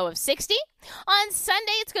 84 and a low of 60. On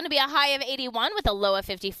Sunday, it's going to be a high of 81 with a low of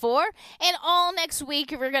 54. And all next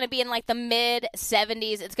week, we're going to be in like the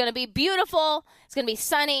mid-70s. It's going to be beautiful. It's going to be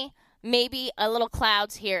sunny. Maybe a little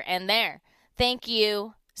clouds here and there. Thank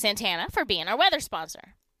you, Santana, for being our weather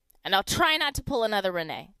sponsor. And I'll try not to pull another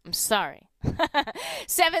Renee. I'm sorry.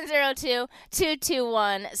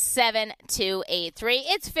 702-221-7283.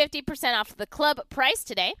 It's 50% off the club price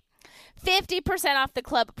today. 50% off the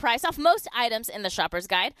club price off most items in the Shopper's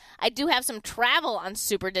Guide. I do have some travel on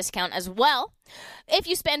super discount as well. If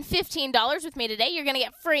you spend $15 with me today, you're going to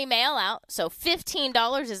get free mail out. So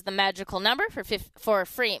 $15 is the magical number for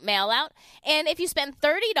free mail out. And if you spend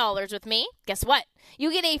 $30 with me, guess what?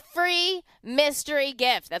 You get a free mystery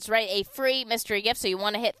gift. That's right, a free mystery gift. So you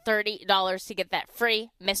want to hit $30 to get that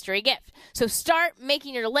free mystery gift. So start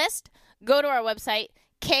making your list. Go to our website,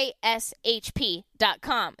 kshp.com.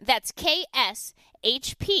 That's kshp.com.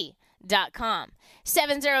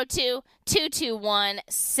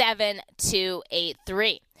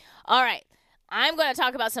 702-221-7283. All right. I'm going to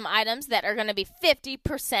talk about some items that are going to be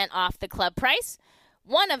 50% off the club price.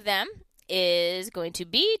 One of them is going to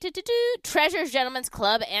be Treasure's Gentlemen's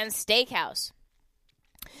Club and Steakhouse.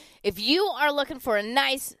 If you are looking for a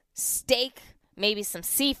nice steak, maybe some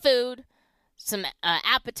seafood, some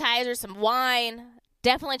appetizers, some wine,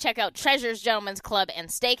 definitely check out Treasure's Gentlemen's Club and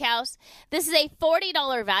Steakhouse. This is a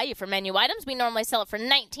 $40 value for menu items. We normally sell it for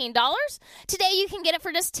 $19. Today you can get it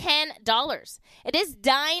for just $10. It is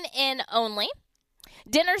dine-in only.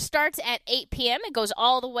 Dinner starts at 8 p.m. It goes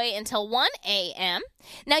all the way until 1 a.m.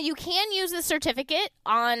 Now, you can use the certificate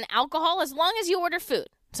on alcohol as long as you order food.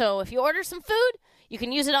 So if you order some food, you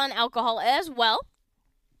can use it on alcohol as well.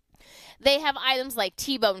 They have items like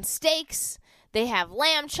T-bone steaks. They have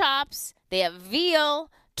lamb chops. They have veal,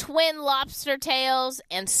 twin lobster tails,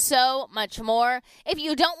 and so much more. If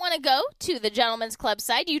you don't want to go to the Gentlemen's Club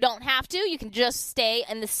side, you don't have to. You can just stay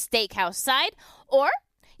in the steakhouse side, or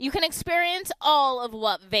you can experience all of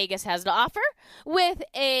what Vegas has to offer with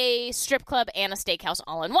a strip club and a steakhouse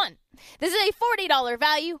all in one. This is a $40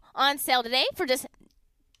 value on sale today for just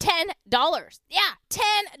 $10. Yeah,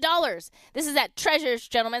 $10. This is at Treasures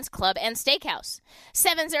Gentlemen's Club and Steakhouse.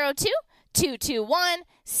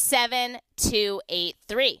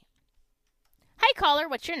 702-221-7283. Hi, caller.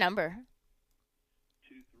 What's your number?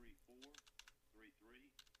 234-3304.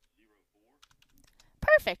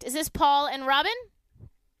 Perfect. Is this Paul and Robin?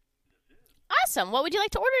 Awesome. What would you like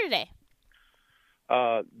to order today?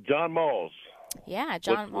 John Malls. Yeah,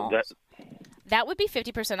 John Malls. That would be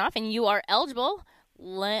 50% off, and you are eligible.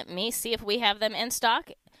 Let me see if we have them in stock.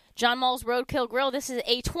 John Malls Roadkill Grill. This is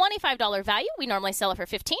a $25 value. We normally sell it for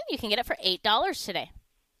 $15. You can get it for $8 today.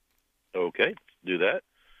 Okay, do that.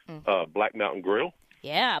 Black Mountain Grill.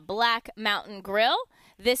 Yeah, Black Mountain Grill.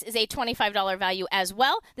 This is a $25 value as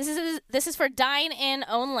well. This is for dine-in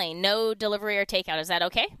only. No delivery or takeout. Is that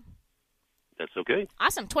okay? That's okay.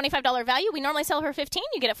 Awesome. $25 value. We normally sell it for $15.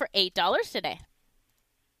 You get it for $8 today.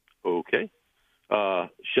 Okay.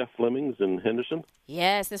 Chef Fleming's in Henderson.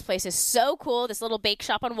 Yes, this place is so cool. This little bake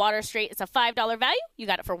shop on Water Street. It's a $5 value. You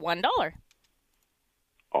got it for $1.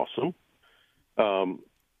 Awesome. Roll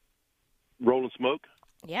and Smoke.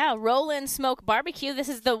 Yeah, Roll and Smoke Barbecue. This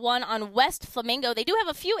is the one on West Flamingo. They do have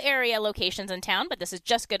a few area locations in town, but this is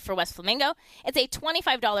just good for West Flamingo. It's a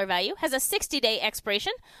 $25 value. Has a 60-day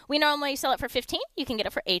expiration. We normally sell it for $15. You can get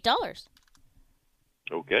it for $8.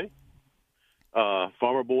 Okay.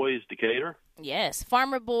 Farmer Boys Decatur. Yes,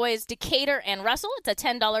 Farmer Boys Decatur and Russell. It's a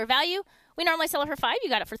 $10 value. We normally sell it for $5. You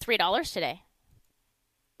got it for $3 today.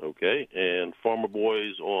 Okay, and Farmer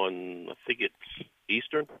Boys on, I think it's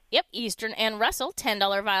Eastern? Yep, Eastern and Russell,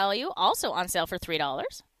 $10 value, also on sale for $3.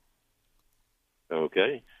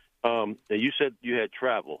 Okay. And you said you had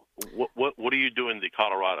travel. What are you doing to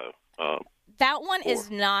Colorado? That one is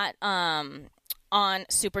not on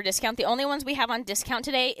super discount. The only ones we have on discount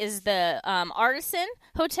today is the Artisan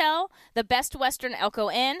Hotel, the Best Western Elko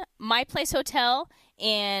Inn, My Place Hotel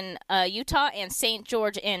in Utah, and St.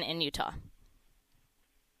 George Inn in Utah.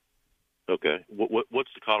 Okay.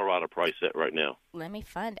 What's the Colorado price at right now? Let me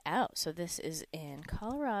find out. So this is in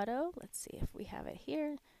Colorado. Let's see if we have it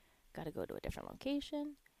here. Got to go to a different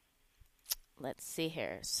location. Let's see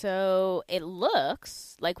here. So it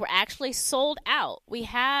looks like we're actually sold out. We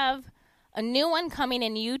have a new one coming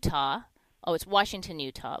in Utah. Oh, it's Washington,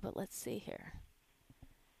 Utah, but let's see here.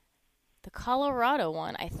 The Colorado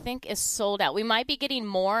one, I think, is sold out. We might be getting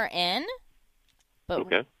more in, but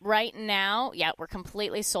right now, yeah, we're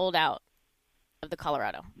completely sold out of the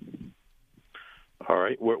Colorado. All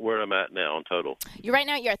right. Where am I at now in total? You're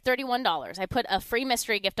at $31. I put a free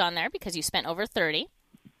mystery gift on there because you spent over $30.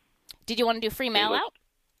 Did you want to do free mail out?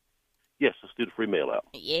 Yes, let's do the free mail out.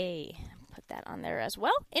 Yay. Put that on there as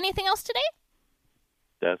well. Anything else today?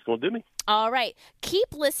 That's going to do me. All right.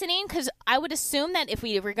 Keep listening because I would assume that if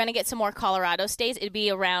we were going to get some more Colorado stays, it'd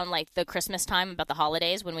be around like the Christmas time, about the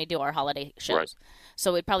holidays when we do our holiday shows. Right.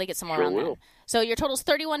 So we'd probably get some more around then. So your total's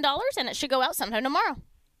 $31 and it should go out sometime tomorrow.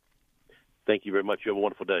 Thank you very much. You have a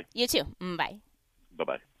wonderful day. You too. Bye.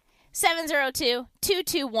 Bye-bye.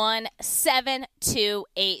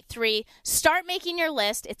 702-221-7283. Start making your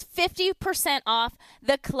list. It's 50% off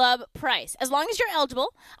the club price. As long as you're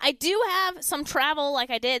eligible. I do have some travel, like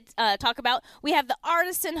I did talk about. We have the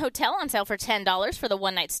Artisan Hotel on sale for $10 for the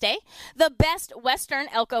one-night stay. The Best Western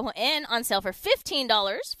Elko Inn on sale for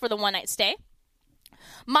 $15 for the one-night stay.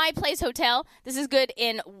 My Place Hotel. This is good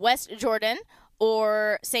in West Jordan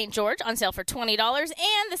or St. George on sale for $20, and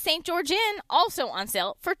the St. George Inn also on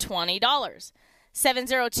sale for $20.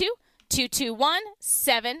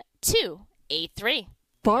 702-221-7283.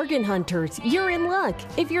 Bargain hunters, you're in luck.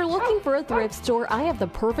 If you're looking for a thrift store, I have the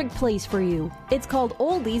perfect place for you. It's called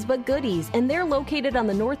Oldies But Goodies, and they're located on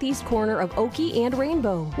the northeast corner of Oakey and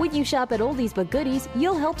Rainbow. When you shop at Oldies But Goodies,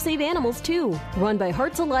 you'll help save animals too. Run by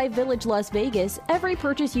Hearts Alive Village Las Vegas, every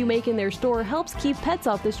purchase you make in their store helps keep pets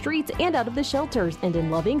off the streets and out of the shelters and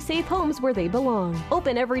in loving, safe homes where they belong.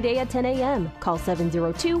 Open every day at 10 a.m. Call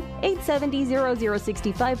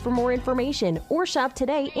 702-870-0065 for more information or shop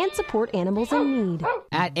today and support animals in need.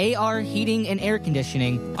 At AR Heating and Air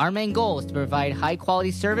Conditioning, our main goal is to provide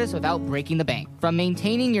high-quality service without breaking the bank. From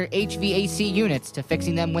maintaining your HVAC units to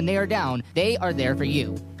fixing them when they are down, they are there for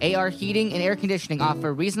you. AR Heating and Air Conditioning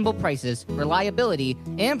offer reasonable prices, reliability,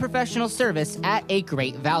 and professional service at a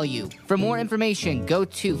great value. For more information, go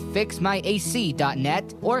to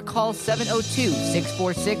fixmyac.net or call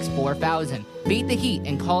 702-646-4000. Beat the heat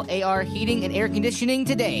and call AR Heating and Air Conditioning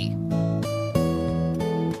today.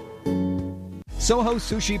 Soho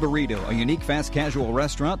Sushi Burrito, a unique fast casual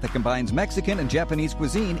restaurant that combines Mexican and Japanese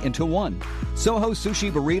cuisine into one. Soho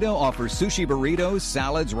Sushi Burrito offers sushi burritos,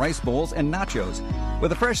 salads, rice bowls, and nachos.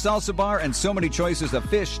 With a fresh salsa bar and so many choices of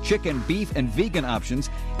fish, chicken, beef, and vegan options,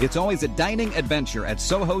 it's always a dining adventure at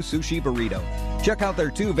Soho Sushi Burrito. Check out their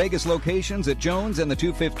 2 Vegas locations at Jones and the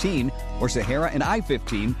 215, or Sahara and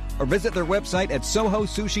I-15, or visit their website at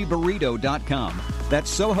sohosushiburrito.com.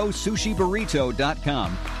 That's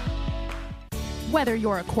sohosushiburrito.com. Whether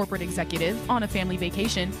you're a corporate executive, on a family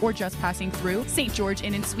vacation, or just passing through, St. George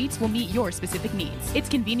Inn & Suites will meet your specific needs. It's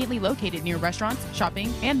conveniently located near restaurants,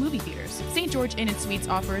 shopping, and movie theaters. St. George Inn & Suites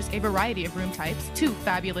offers a variety of room types, 2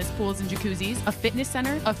 fabulous pools and jacuzzis, a fitness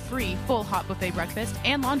center, a free full hot buffet breakfast,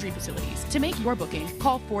 and laundry facilities. To make your booking,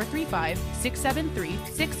 call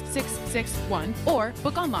 435-673-6661 or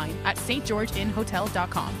book online at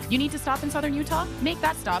stgeorgeinnhotel.com. You need to stop in Southern Utah? Make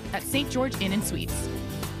that stop at St. George Inn & Suites.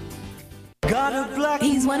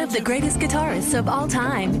 He's one of the greatest guitarists of all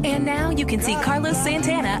time, and now you can see Carlos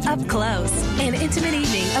Santana up close. An intimate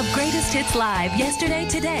evening of greatest hits live yesterday,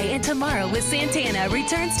 today, and tomorrow with Santana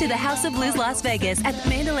returns to the House of Blues Las Vegas at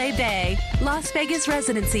Mandalay Bay. Las Vegas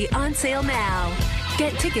residency on sale now.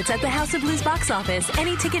 Get tickets at the House of Blues box office,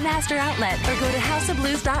 any Ticketmaster outlet, or go to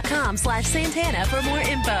houseofblues.com/Santana for more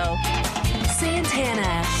info.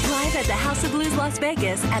 Santana, live at the House of Blues Las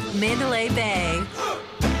Vegas at Mandalay Bay.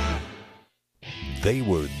 They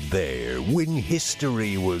were there when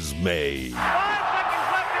history was made. And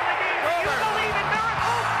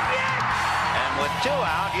with 2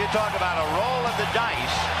 out, you talk about a roll of the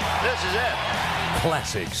dice. This is it.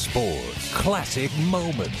 Classic sports, classic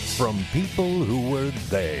moments from people who were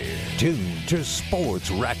there. Tuned to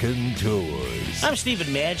Sports Rockin' Tours. I'm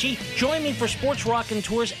Stephen Maggi. Join me for Sports Rockin'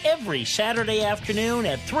 Tours every Saturday afternoon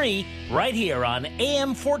at 3, right here on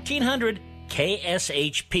AM 1400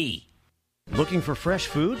 KSHP. Looking for fresh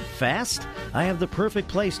food, fast? I have the perfect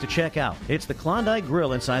place to check out. It's the Klondike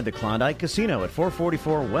Grill inside the Klondike Casino at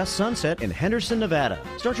 444 West Sunset in Henderson, Nevada.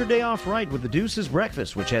 Start your day off right with the Deuce's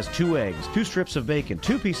Breakfast, which has 2 eggs, 2 strips of bacon,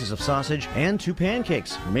 2 pieces of sausage, and 2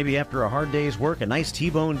 pancakes. Or maybe after a hard day's work, a nice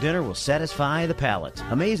T-bone dinner will satisfy the palate.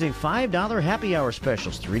 Amazing $5 happy hour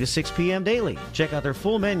specials 3 to 6 p.m. daily. Check out their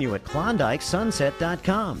full menu at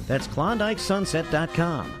KlondikeSunset.com. That's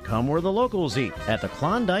KlondikeSunset.com. Come where the locals eat at the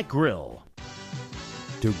Klondike Grill.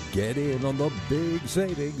 To get in on the big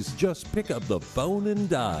savings, just pick up the phone and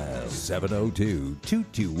dial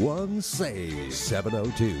 702-221-SAVE,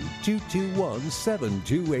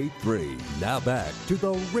 702-221-7283. Now back to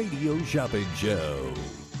the Radio Shopping Show.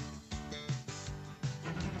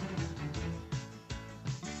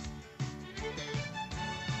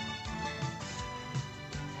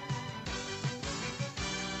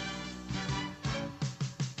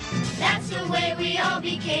 That's the way we all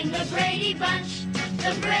became the Brady Bunch.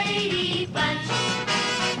 The Brady Bunch.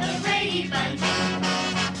 The Brady Bunch.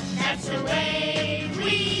 That's the way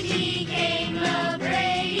we became the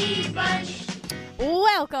Brady Bunch.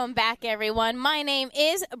 Welcome back, everyone. My name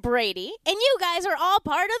is Brady, and you guys are all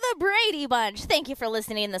part of the Brady Bunch. Thank you for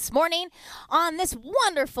listening this morning on this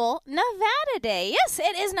wonderful Nevada Day. Yes,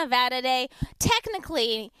 it is Nevada Day.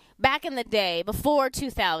 Technically, back in the day, before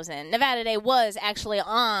 2000, Nevada Day was actually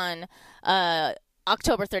on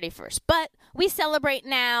October 31st, but we celebrate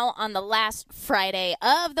now on the last Friday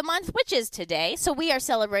of the month, which is today. So we are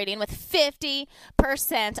celebrating with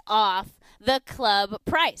 50% off the club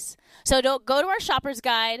price. So don't go to our shopper's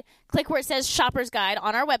guide, click where it says shopper's guide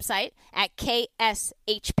on our website at kshp.com.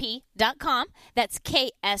 That's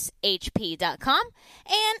kshp.com,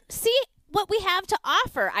 and see what we have to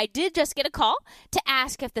offer. I did just get a call to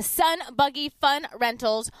ask if the Sun Buggy Fun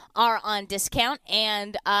Rentals are on discount,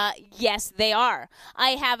 and yes, they are.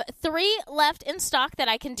 I have 3 left in stock that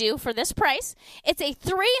I can do for this price. It's a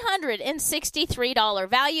 $363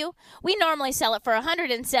 value. We normally sell it for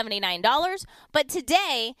 $179, but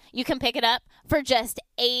today you can pick it up for just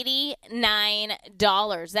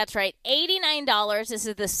 $89. That's right, $89. This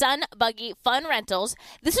is the Sun Buggy Fun Rentals.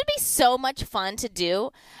 This would be so much fun to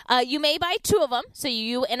do. You may buy 2 of them, so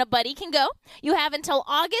you and a buddy can go. You have until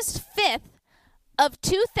August 5th of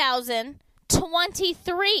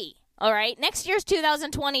 2023. All right, next year's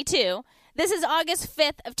 2022. This is August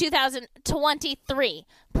 5th of 2023.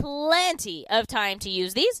 Plenty of time to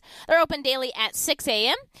use these. They're open daily at 6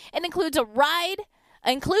 a.m. It includes a ride.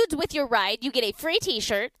 Includes with your ride, you get a free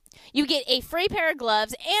t-shirt, you get a free pair of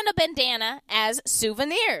gloves, and a bandana as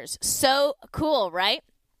souvenirs. So cool, right?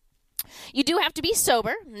 You do have to be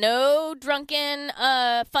sober. No drunken,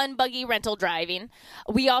 fun buggy rental driving.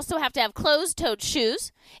 We also have to have closed-toed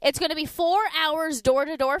shoes. It's going to be 4 hours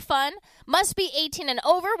door-to-door fun. Must be 18 and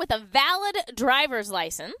over with a valid driver's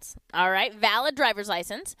license. All right, valid driver's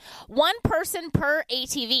license. 1 person per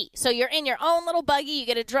ATV. So you're in your own little buggy. You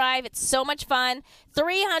get to drive. It's so much fun.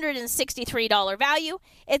 $363 value.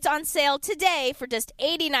 It's on sale today for just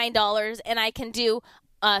 $89, and I can do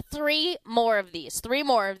 3 more of these.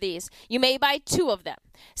 You may buy 2 of them.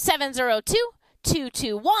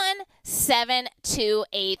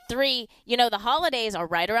 702-221-7283. You know, the holidays are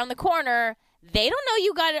right around the corner. They don't know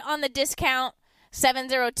you got it on the discount.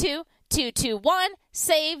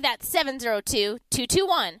 702-221-SAVE. That's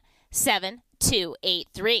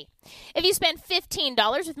 702-221-7283. If you spend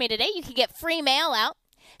 $15 with me today, you can get free mail out.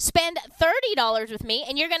 Spend $30 with me,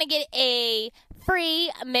 and you're going to get a free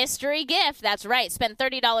mystery gift. That's right. Spend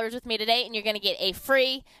 $30 with me today, and you're going to get a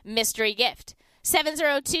free mystery gift.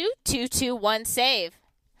 702-221-SAVE.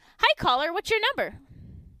 Hi, caller. What's your number?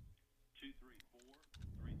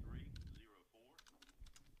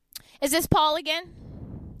 234-3304. Is this Paul again?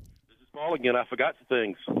 This is Paul again. I forgot some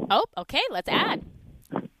things. Oh, okay. Let's add.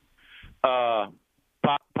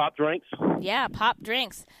 Pop drinks? Yeah, Pop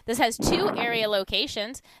drinks. This has 2 area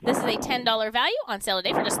locations. This is a $10 value on sale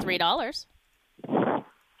today for just $3.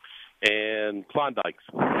 And Klondikes.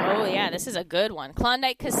 Oh, yeah, this is a good one.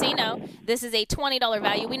 Klondike Casino. This is a $20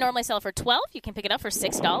 value. We normally sell it for $12. You can pick it up for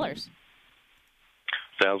 $6.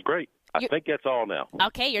 Sounds great. I think that's all now.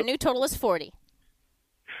 Okay, your new total is $40.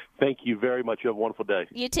 Thank you very much. You have a wonderful day.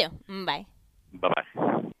 You too. Bye. Bye-bye.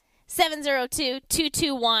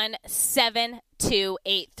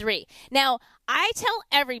 702-221-7283. Now, I tell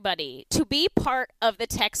everybody to be part of the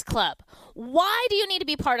text club. Why do you need to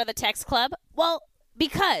be part of the text club? Well,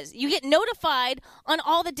 because you get notified on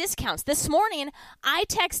all the discounts. This morning, I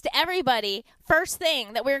texted everybody first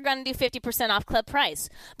thing that we were going to do 50% off club price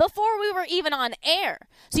before we were even on air.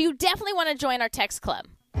 So you definitely want to join our text club.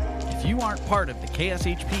 If you aren't part of the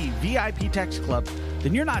KSHP VIP Text Club,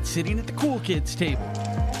 then you're not sitting at the cool kids table.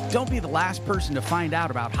 Don't be the last person to find out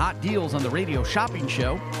about hot deals on the radio shopping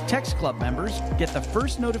show. Text Club members get the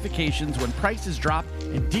first notifications when prices drop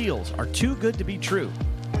and deals are too good to be true.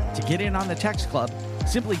 To get in on the Text Club,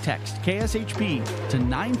 simply text KSHP to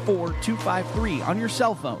 94253 on your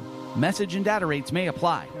cell phone. Message and data rates may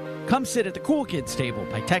apply. Come sit at the cool kids table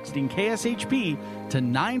by texting KSHP to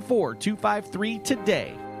 94253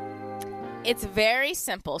 today. It's very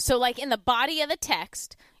simple. So like in the body of the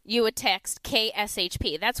text, you would text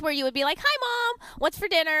KSHP. That's where you would be like, hi, Mom, what's for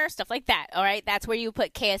dinner? Stuff like that, all right? That's where you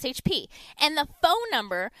put KSHP. And the phone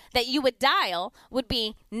number that you would dial would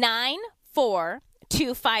be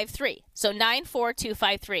 94253. So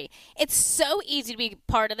 94253. It's so easy to be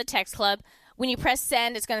part of the text club. When you press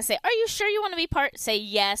send, it's going to say, are you sure you want to be part? Say,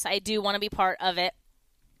 yes, I do want to be part of it.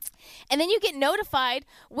 And then you get notified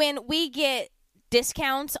when we get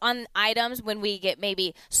discounts on items, when we get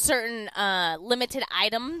maybe certain limited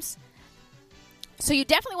items. So you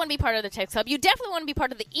definitely want to be part of the text club. You definitely want to be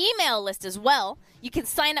part of the email list as well. You can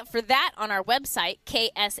sign up for that on our website,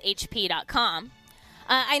 kshp.com.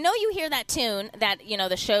 I know you hear that tune that, you know,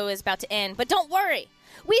 the show is about to end, but don't worry.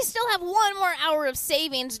 We still have 1 more hour of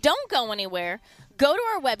savings. Don't go anywhere. Go to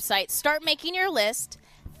our website, start making your list,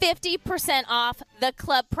 50% off the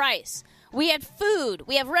club price. We have food.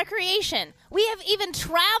 We have recreation. We have even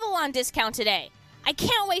travel on discount today. I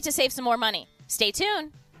can't wait to save some more money. Stay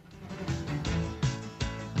tuned.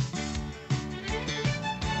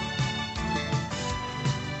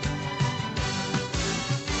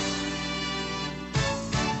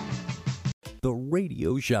 The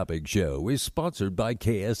Radio Shopping Show is sponsored by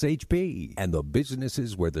KSHP and the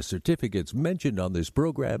businesses where the certificates mentioned on this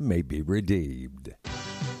program may be redeemed.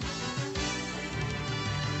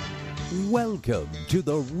 Welcome to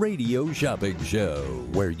the Radio Shopping Show,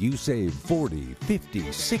 where you save 40, 50,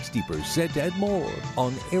 60% and more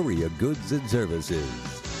on area goods and services.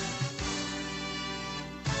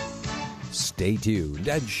 Stay tuned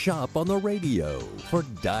and shop on the radio for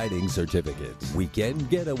dining certificates, weekend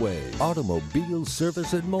getaway, automobile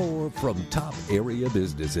service, and more from top area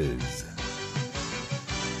businesses.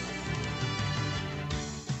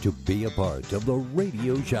 To be a part of the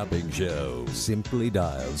Radio Shopping Show, simply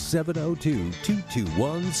dial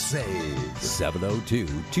 702-221-SAVE,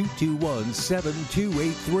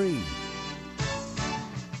 702-221-7283.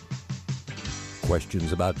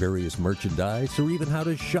 Questions about various merchandise or even how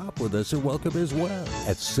to shop with us are welcome as well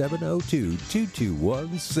at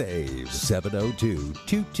 702-221-SAVE,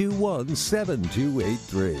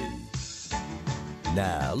 702-221-7283.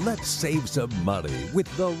 Now, let's save some money with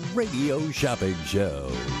the Radio Shopping Show.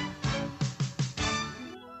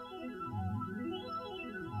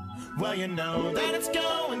 Well, you know that it's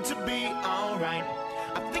going to be alright.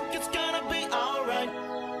 I think it's gonna be alright.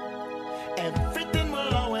 Everything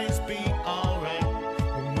will always be alright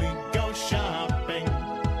when we go shopping.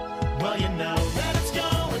 Well, you know that it's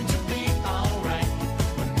going to be alright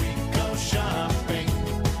when we go shopping.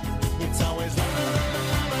 It's always let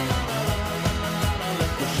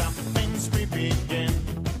the shopping spree begin.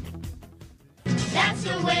 That's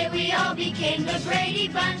the way we all became the Brady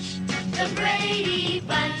Bunch. The Brady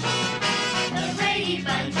Bunch. The Brady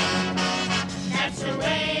Bunch. That's the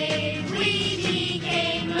way we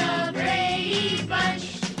became the Brady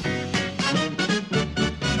Bunch.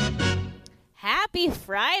 Happy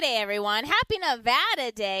Friday, everyone. Happy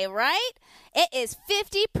Nevada Day, right? It is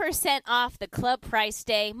 50% off the club price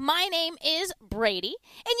day. My name is Brady,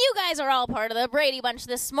 and you guys are all part of the Brady Bunch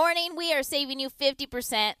this morning. We are saving you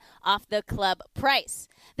 50% off the club price.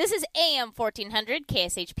 This is AM 1400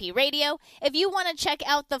 KSHP Radio. If you want to check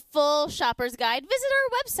out the full shopper's guide, visit our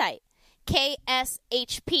website,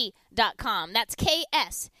 kshp.com. That's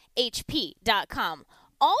kshp.com.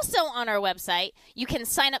 Also on our website, you can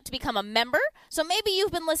sign up to become a member. So maybe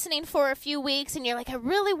you've been listening for a few weeks and you're like, I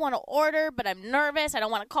really want to order, but I'm nervous. I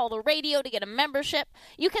don't want to call the radio to get a membership.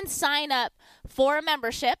 You can sign up for a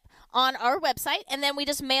membership on our website, and then we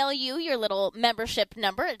just mail you your little membership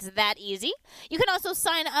number. It's that easy. You can also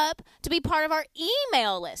sign up to be part of our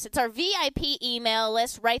email list. It's our VIP email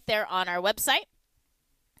list right there on our website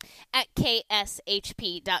at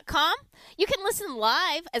kshp.com. You can listen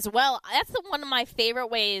live as well. That's one of my favorite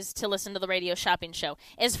ways to listen to the radio shopping show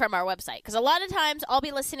is from our website, because a lot of times I'll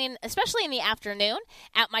be listening, especially in the afternoon,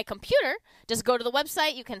 at my computer. Just go to the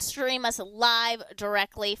website. You can stream us live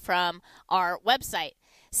directly from our website.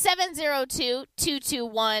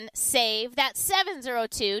 702-221-SAVE. That's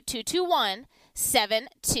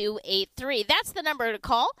 702-221-7283. That's the number to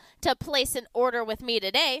call to place an order with me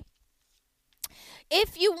today.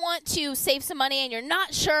 If you want to save some money and you're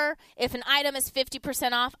not sure if an item is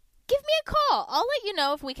 50% off, give me a call. I'll let you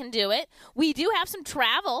know if we can do it. We do have some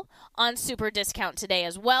travel on super discount today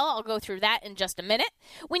as well. I'll go through that in just a minute.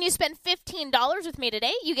 When you spend $15 with me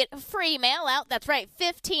today, you get free mail out. That's right,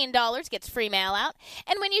 $15 gets free mail out.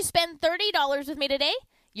 And when you spend $30 with me today,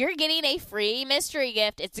 you're getting a free mystery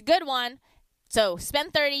gift. It's a good one. So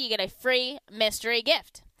spend $30, you get a free mystery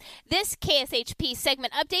gift. This KSHP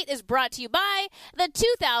segment update is brought to you by the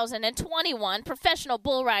 2021 Professional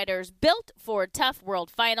Bull Riders Built for Tough World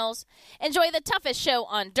Finals. Enjoy the toughest show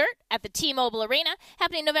on dirt at the T-Mobile Arena,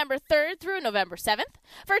 happening November 3rd through November 7th.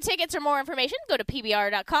 For tickets or more information, go to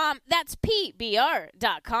pbr.com. That's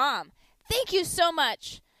pbr.com. Thank you so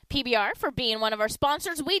much, PBR, for being one of our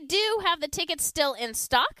sponsors. We do have the tickets still in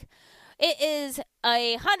stock. It is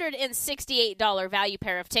a $168 value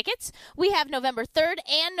pair of tickets. We have November 3rd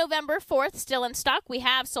and November 4th still in stock. We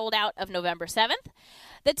have sold out of November 7th.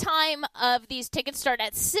 The time of these tickets start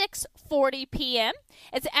at 6:40 p.m.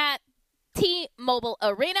 It's at T-Mobile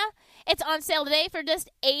Arena. It's on sale today for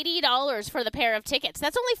just $80 for the pair of tickets.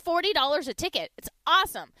 That's only $40 a ticket. It's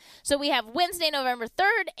awesome. So we have Wednesday, November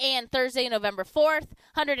 3rd and Thursday, November 4th.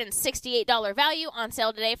 $168 value on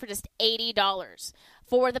sale today for just $80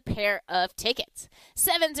 for the pair of tickets.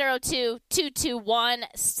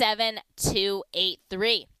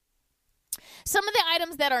 702-221-7283. Some of the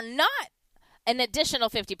items that are not an additional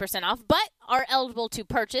 50% off, but are eligible to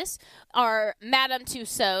purchase, are Madame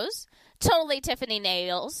Tussauds, Totally Tiffany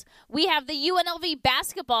Nails. We have the UNLV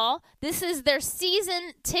basketball. This is their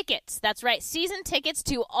season tickets. That's right, season tickets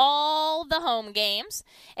to all the home games.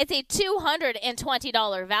 It's a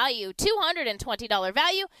 $220 value. $220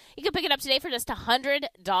 value. You can pick it up today for just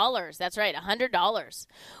 $100. That's right, $100.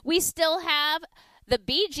 We still have the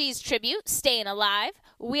Bee Gees tribute, Staying Alive.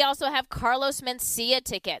 We also have Carlos Mencia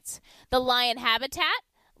tickets. The Lion Habitat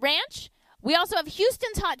Ranch. We also have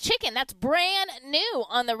Houston's Hot Chicken. That's brand new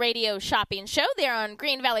on the radio shopping show. They're on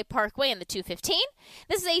Green Valley Parkway in the 215.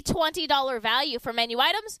 This is a $20 value for menu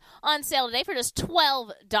items on sale today for just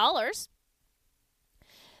 $12.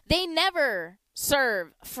 They never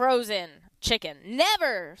serve frozen chicken.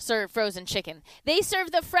 Never serve frozen chicken. They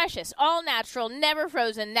serve the freshest, all-natural,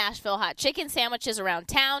 never-frozen Nashville hot chicken sandwiches around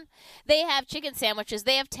town. They have chicken sandwiches,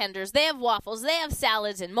 they have tenders, they have waffles, they have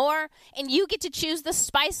salads and more, and you get to choose the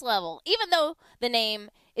spice level. Even though the name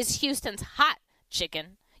is Houston's Hot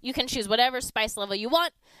Chicken, you can choose whatever spice level you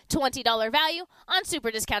want. $20 value on super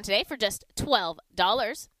discount today for just $12.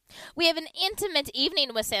 We have an intimate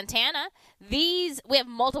evening with Santana. We have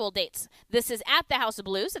multiple dates. This is at the House of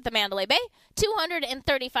Blues at the Mandalay Bay.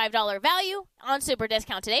 $235 value on super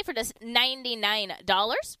discount today for just $99.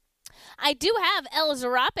 I do have El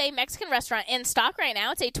Zarape Mexican restaurant in stock right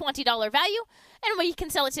now. It's a $20 value. And we can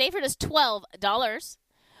sell it today for just $12.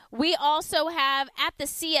 We also have at the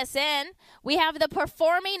CSN, we have the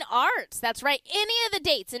Performing Arts. That's right. Any of the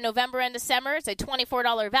dates in November and December, it's a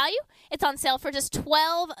 $24 value. It's on sale for just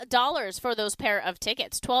 $12 for those pair of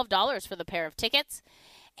tickets. $12 for the pair of tickets.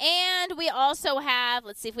 And we also have,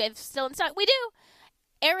 let's see if we have still in stock. We do.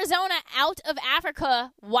 Arizona Out of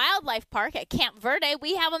Africa Wildlife Park at Camp Verde.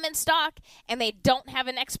 We have them in stock, and they don't have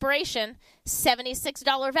an expiration.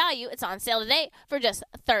 $76 value. It's on sale today for just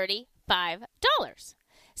 $35.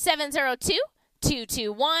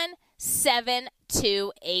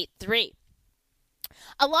 702-221-7283.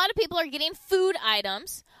 A lot of people are getting food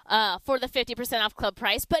items for the 50% off club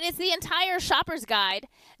price, but it's the entire shopper's guide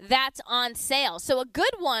that's on sale. So a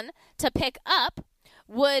good one to pick up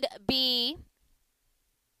would be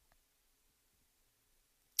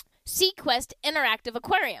Sequest Interactive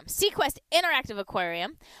Aquarium. Sequest Interactive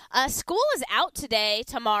Aquarium. School is out today,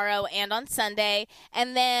 tomorrow, and on Sunday.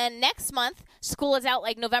 And then next month, school is out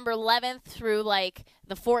like November 11th through like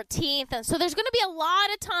the 14th. And so there's going to be a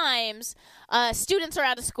lot of times students are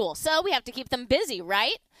out of school. So we have to keep them busy,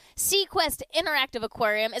 right? Sequest Interactive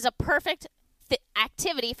Aquarium is a perfect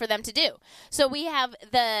activity for them to do. So we have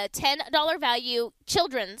the $10 value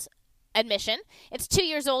children's admission. It's 2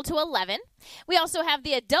 years old to 11. We also have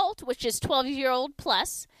the adult, which is 12-year-old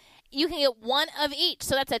plus. You can get one of each,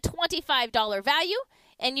 so that's a $25 value,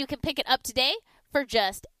 and you can pick it up today for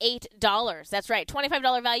just $8. That's right,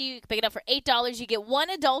 $25 value. You can pick it up for $8. You get one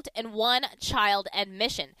adult and one child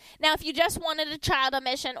admission. Now, if you just wanted a child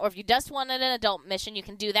admission or if you just wanted an adult admission, you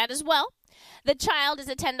can do that as well. The child is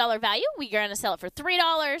a $10 value. We're going to sell it for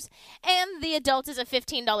 $3. And the adult is a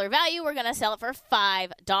 $15 value. We're going to sell it for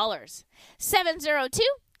 $5.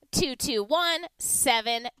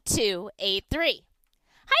 702-221-7283.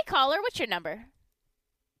 Hi, caller. What's your number?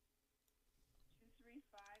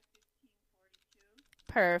 235-1542.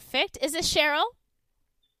 Perfect. Is this Cheryl?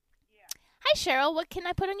 Yeah. Hi, Cheryl. What can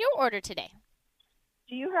I put on your order today?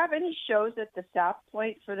 Do you have any shows at the South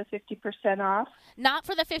Point for the 50% off? Not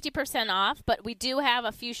for the 50% off, but we do have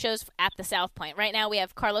a few shows at the South Point. Right now we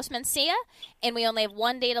have Carlos Mencia, and we only have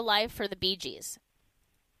one date alive for the Bee Gees.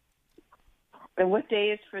 And what day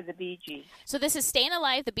is for the Bee Gees? So this is Staying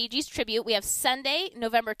Alive, the Bee Gees tribute. We have Sunday,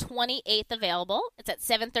 November 28th available. It's at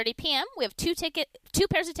 7:30 p.m. We have two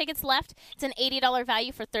pairs of tickets left. It's an $80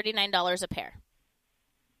 value for $39 a pair.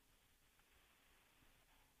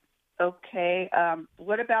 Okay.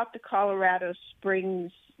 What about the Colorado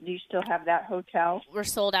Springs? Do you still have that hotel? We're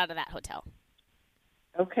sold out of that hotel.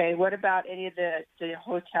 Okay. What about any of the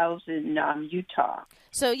hotels in Utah?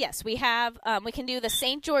 So, yes, we have. We can do the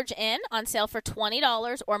St. George Inn on sale for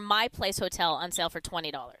 $20 or My Place Hotel on sale for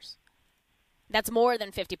 $20. That's more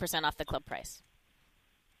than 50% off the club price.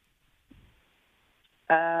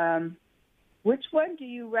 Which one do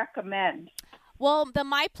you recommend? Well, the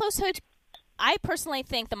My Place Hotel. I personally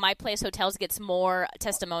think the My Place Hotels gets more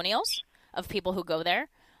testimonials of people who go there.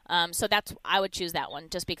 So I would choose that one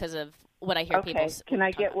just because of what I hear people say. Can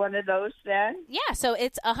I get one of those then? Yeah, so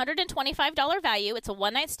it's a $125 value. It's a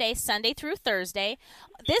one-night stay, Sunday through Thursday.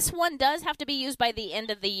 This one does have to be used by the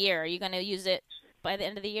end of the year. Are you going to use it by the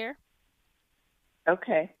end of the year?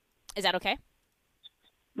 Okay. Is that okay?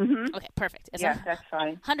 Mm-hmm. Okay, perfect. It's that's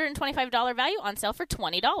fine. $125 value on sale for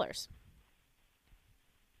 $20.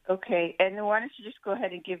 Okay, and then why don't you just go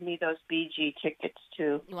ahead and give me those BG tickets,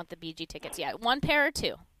 too? You want the BG tickets? Yeah, one pair or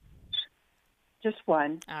two? Just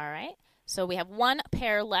one. All right. So we have one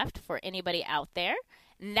pair left for anybody out there,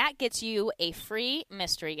 and that gets you a free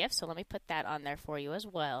mystery gift. So let me put that on there for you as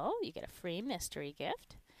well. You get a free mystery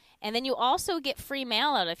gift. And then you also get free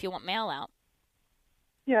mail out if you want mail out.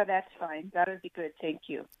 Yeah, that's fine. That would be good. Thank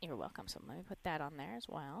you. You're welcome. So let me put that on there as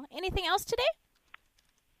well. Anything else today?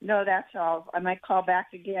 No, that's all. I might call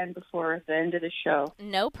back again before the end of the show.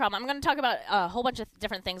 No problem. I'm going to talk about a whole bunch of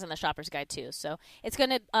different things in the shopper's guide, too. So it's going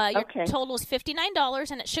to, your total is $59,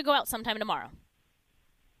 and it should go out sometime tomorrow.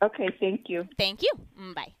 Okay, thank you. Thank you.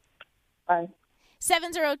 Bye. Bye.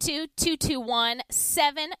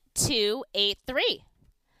 702-221-7283.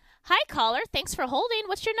 Hi, caller. Thanks for holding.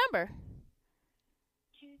 What's your number?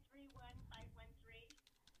 231-513.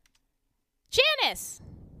 Janice.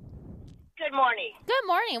 Good morning. Good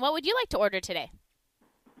morning. What would you like to order today?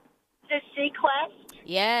 The Sequest?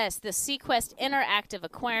 Yes, the Sequest Interactive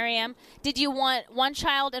Aquarium. Did you want one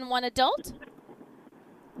child and one adult?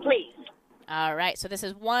 Please. All right, so this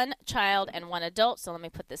is one child and one adult, so let me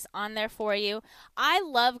put this on there for you. I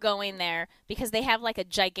love going there because they have like a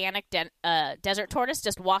gigantic desert tortoise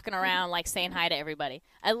just walking around like saying hi to everybody.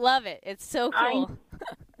 I love it. It's so cool.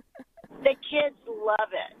 The kids love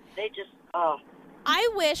it. They just, I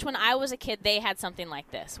wish when I was a kid they had something like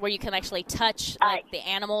this, where you can actually touch like the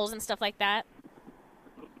animals and stuff like that.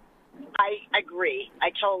 I agree. I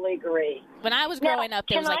totally agree. When I was Now, growing up,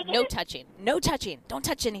 there was can I like get no a- touching. No touching. Don't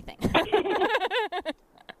touch anything. Can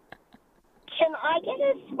I get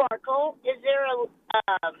a sparkle? Is there a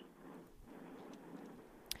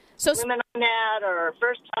women on that or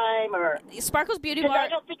first time or Sparkle's Beauty 'cause Bar? I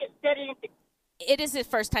don't think it said anything. It is the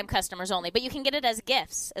first-time customers only, but you can get it as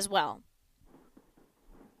gifts as well.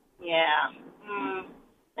 Yeah.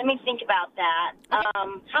 Let me think about that.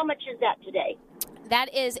 How much is that today?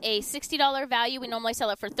 That is a $60 value. We normally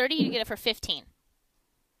sell it for $30. You get it for $15.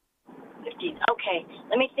 15. Okay.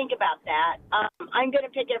 Let me think about that. I'm going to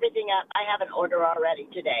pick everything up. I have an order already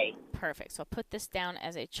today. Perfect. So I'll put this down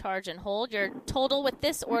as a charge and hold. Your total with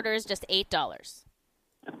this order is just $8.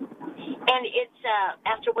 And it's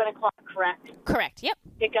after 1 o'clock, correct? Correct. Yep.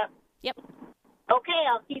 Pick up? Yep. Okay.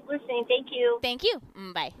 I'll keep listening. Thank you. Thank you.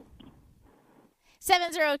 Bye.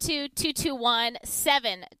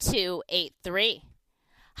 702-221-7283.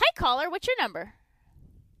 Hi, caller. What's your number?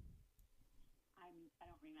 I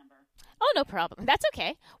don't remember. Oh, no problem. That's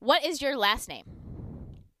okay. What is your last name?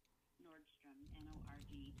 Nordstrom,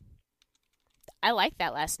 N-O-R-D. I like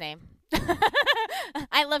that last name.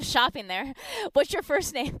 I love shopping there. What's your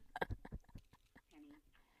first name? Penny.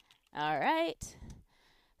 All right.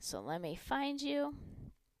 So let me find you.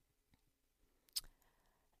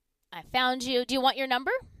 I found you. Do you want your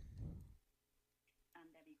number? That'd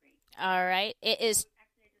be great. All right. It is.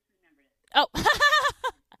 Actually, I just remembered it.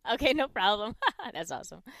 Oh, okay. No problem. That's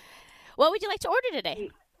awesome. What would you like to order today?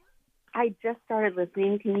 I just started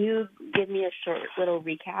listening. Can you give me a short little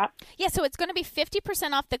recap? Yeah, so it's going to be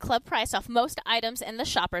 50% off the club price off most items in the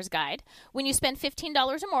shopper's guide. When you spend $15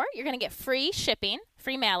 or more, you're going to get free shipping,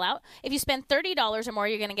 free mail out. If you spend $30 or more,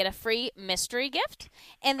 you're going to get a free mystery gift.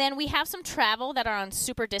 And then we have some travel that are on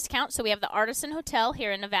super discount. So we have the Artisan Hotel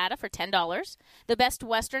here in Nevada for $10, the Best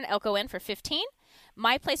Western Elko Inn for $15,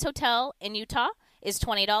 My Place Hotel in Utah is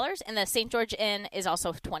 $20, and the St. George Inn is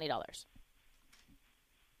also $20.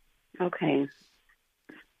 Okay.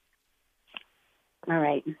 All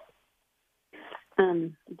right.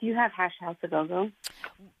 Do you have Hash House A Go-Go?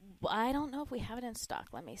 I don't know if we have it in stock.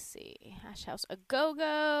 Let me see. Hash House A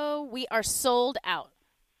Go-Go. We are sold out.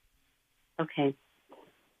 Okay.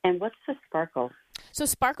 And what's the Sparkle? So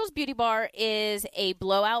Sparkle's Beauty Bar is a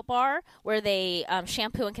blowout bar where they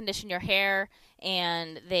shampoo and condition your hair,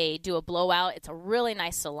 and they do a blowout. It's a really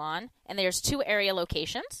nice salon, and there's 2 area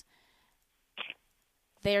locations.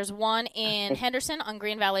 There's one in Henderson on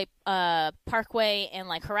Green Valley Parkway and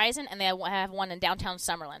like Horizon, and they have one in downtown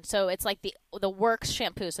Summerlin. So it's like the Works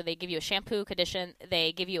shampoo. So they give you a shampoo, condition,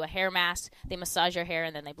 they give you a hair mask, they massage your hair,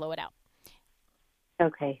 and then they blow it out.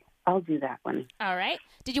 Okay. I'll do that one. All right.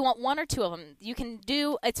 Did you want 1 or 2 of them? You can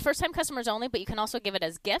do, it's first-time customers only, but you can also give it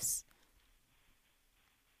as gifts.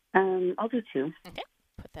 I'll do 2. Okay.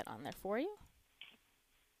 Put that on there for you.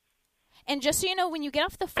 And just so you know, when you get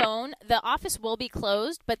off the phone, the office will be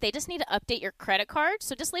closed, but they just need to update your credit card.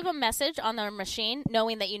 So just leave a message on their machine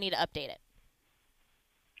knowing that you need to update it.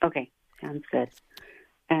 Okay. Sounds good.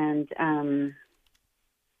 And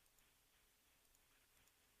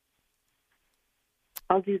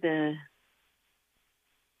I'll do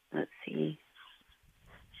let's see.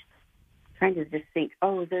 Trying to just think.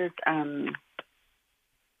 Oh, there's a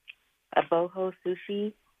boho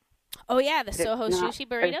sushi. Oh, yeah, the Soho not- Sushi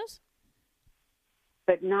burritos?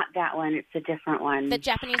 But not that one. It's a different one. The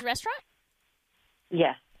Japanese restaurant?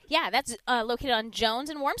 Yes. Yeah, that's located on Jones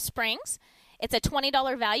in Warm Springs. It's a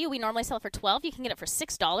 $20 value. We normally sell it for $12. You can get it for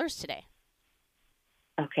 $6 today.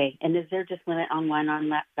 Okay. And is there just limit on one on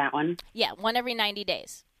that one? Yeah, 1 every 90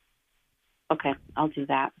 days. Okay. I'll do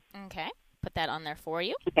that. Okay. Put that on there for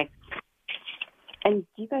you. Okay. And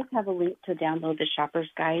do you guys have a link to download the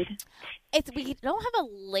shopper's guide? We don't have a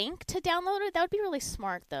link to download it. That would be really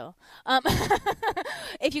smart, though.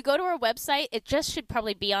 If you go to our website, it just should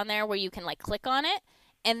probably be on there where you can, like, click on it,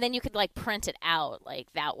 and then you could, like, print it out,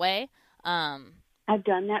 like, that way. I've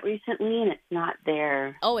done that recently, and it's not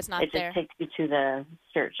there. Oh, it's not there. there. It just takes you to the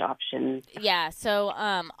search option. Yeah, so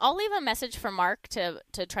I'll leave a message for Mark to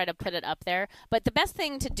try to put it up there. But the best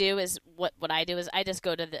thing to do is what I do is I just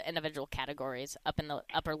go to the individual categories up in the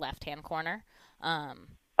upper left-hand corner.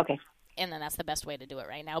 Okay. And then that's the best way to do it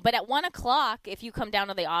right now. But at 1 o'clock, if you come down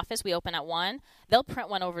to the office, we open at 1, they'll print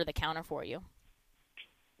one over the counter for you.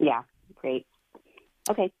 Yeah, great.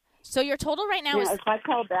 Okay. So your total right now is... If I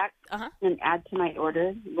call back and add to my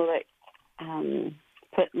order, will it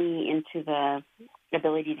put me into the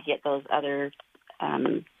ability to get those other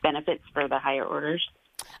benefits for the higher orders?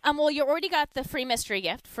 Well, you already got the free mystery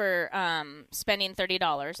gift for spending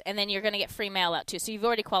 $30, and then you're going to get free mail out, too. So you've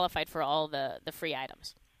already qualified for all the free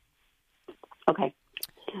items. Okay.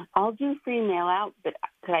 I'll do free mail out, but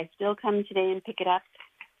could I still come today and pick it up?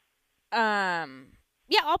 Yeah,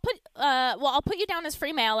 I'll put you down as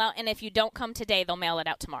free mail out, and if you don't come today, they'll mail it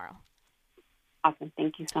out tomorrow. Awesome.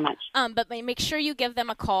 Thank you so much. But make sure you give them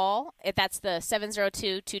a call. If that's the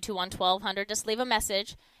 702-221-1200. Just leave a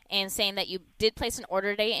message and saying that you did place an order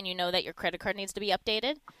today and you know that your credit card needs to be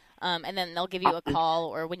updated. And then they'll give you a call,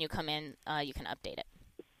 or when you come in, you can update it.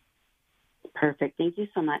 Perfect. Thank you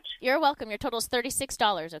so much. You're welcome. Your total is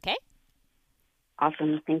 $36, okay?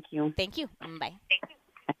 Awesome. Thank you. Thank you. Bye.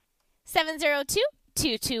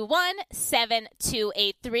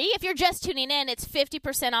 702-221-7283. If you're just tuning in, it's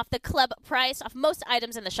 50% off the club price off most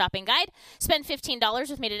items in the shopping guide. Spend $15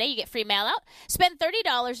 with me today. You get free mail out. Spend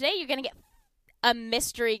 $30 today. You're going to get a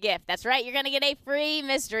mystery gift. That's right. You're going to get a free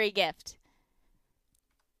mystery gift.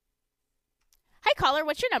 Hi, caller.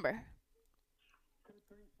 What's your number?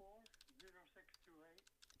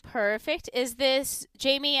 234-0628. Perfect. Is this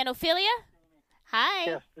Jamie and Ophelia? Hi.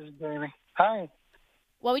 Yes, this is Jamie. Hi.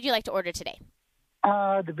 What would you like to order today?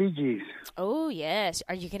 The Bee Gees. Oh, yes.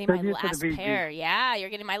 Are you getting my last pair? Yeah, you're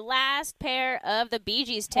getting my last pair of the Bee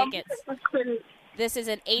Gees tickets. This is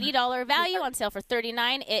an $80 value on sale for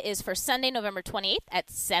 $39. It is for Sunday, November 28th at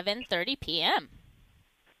 7:30 p.m.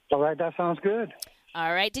 All right, that sounds good.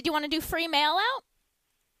 All right. Did you want to do free mail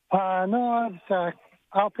out? No,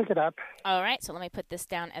 I'll pick it up. All right. So let me put this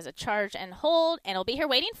down as a charge and hold, and it'll be here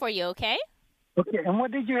waiting for you, okay? Okay. And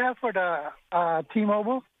what did you have for the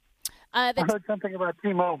T-Mobile? I heard something about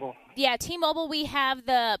T-Mobile. Yeah, T-Mobile, we have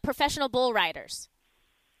the professional bull riders.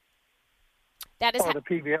 That is the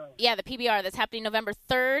PBR. Yeah, the PBR. That's happening November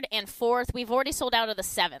 3rd and 4th. We've already sold out of the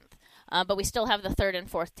 7th, but we still have the 3rd and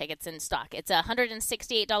 4th tickets in stock. It's a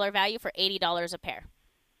 $168 value for $80 a pair.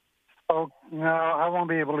 Oh, no, I won't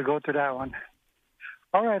be able to go to that one.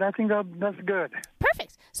 All right, I think that's good.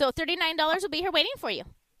 Perfect. So $39 will be here waiting for you.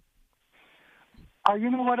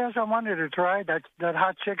 You know what else I wanted to try? That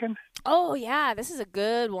hot chicken? Oh, yeah, this is a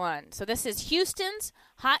good one. So this is Houston's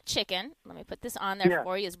Hot Chicken. Let me put this on there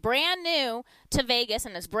for you. It's brand new to Vegas,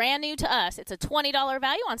 and it's brand new to us. It's a $20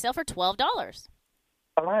 value on sale for $12.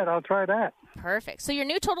 All right, I'll try that. Perfect. So your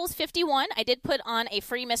new total is $51. I did put on a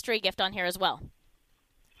free mystery gift on here as well.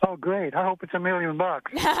 Oh, great. I hope it's $1 million.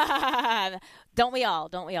 Don't we all?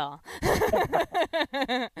 Don't we all?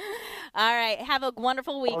 All right. Have a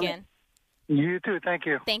wonderful weekend. You too. Thank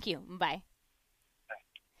you. Thank you. Bye.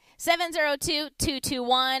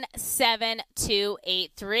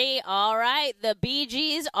 702-221-7283. All right, the Bee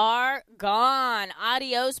Gees are gone.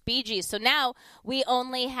 Adios, Bee Gees. So now we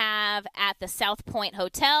only have at the South Point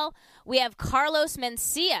Hotel, we have Carlos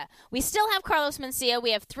Mencia. We still have Carlos Mencia.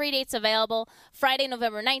 We have 3 dates available, Friday,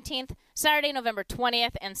 November 19th, Saturday, November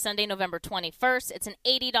 20th, and Sunday, November 21st. It's an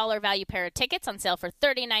 $80 value pair of tickets on sale for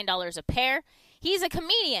 $39 a pair. He's a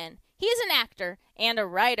comedian. He's an actor and a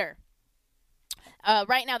writer.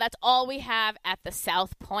 Right now, that's all we have at the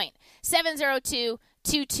South Point.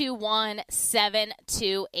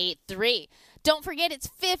 702-221-7283. Don't forget, it's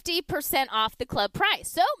 50% off the club price.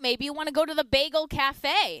 So maybe you want to go to the Bagel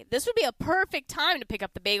Cafe. This would be a perfect time to pick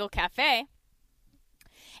up the Bagel Cafe.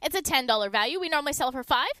 It's a $10 value. We normally sell it for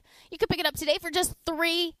 $5. You can pick it up today for just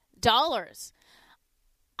 $3.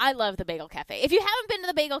 I love the Bagel Cafe. If you haven't been to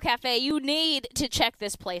the Bagel Cafe, you need to check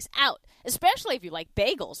this place out, especially if you like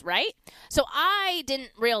bagels, right? So I didn't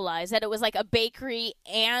realize that it was like a bakery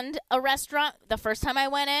and a restaurant the first time I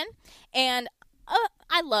went in, and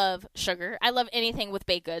I love sugar. I love anything with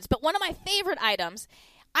baked goods, but one of my favorite items,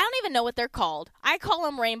 I don't even know what they're called. I call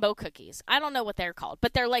them rainbow cookies. I don't know what they're called,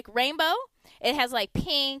 but they're like rainbow. It has like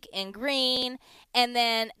pink and green, and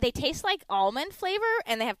then they taste like almond flavor,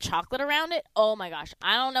 and they have chocolate around it. Oh, my gosh.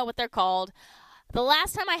 I don't know what they're called. The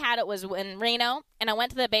last time I had it was in Reno, and I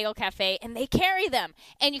went to the Bagel Cafe, and they carry them,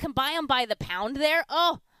 and you can buy them by the pound there.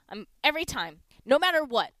 Oh, every time. No matter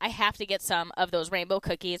what, I have to get some of those rainbow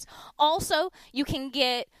cookies. Also, you can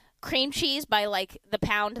get cream cheese by like the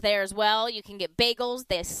pound there as well. You can get bagels.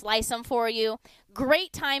 They slice them for you.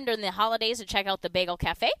 Great time during the holidays to check out the Bagel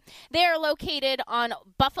Cafe. They are located on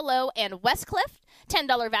Buffalo and Westcliff.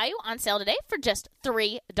 $10 value on sale today for just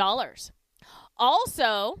 $3.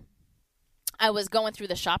 Also, I was going through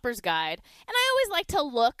the shopper's guide, and I always like to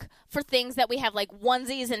look for things that we have like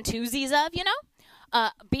onesies and twosies of, you know?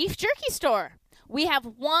 Beef jerky store. We have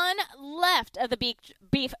one left of the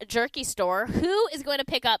beef jerky store. Who is going to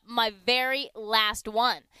pick up my very last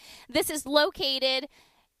one? This is located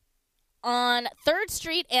on 3rd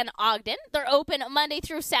Street in Ogden. They're open Monday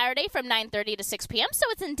through Saturday from 9:30 to 6 p.m., so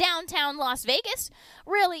it's in downtown Las Vegas.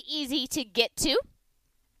 Really easy to get to.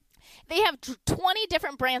 They have 20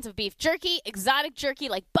 different brands of beef jerky, exotic jerky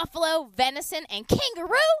like buffalo, venison, and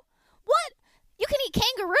kangaroo. What? You can eat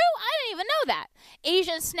kangaroo? I didn't even know that.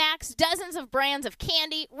 Asian snacks, dozens of brands of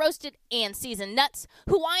candy, roasted and seasoned nuts,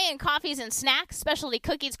 Hawaiian coffees and snacks, specialty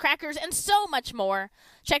cookies, crackers, and so much more.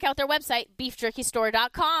 Check out their website,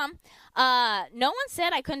 beefjerkystore.com. No one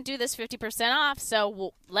said I couldn't do this 50% off,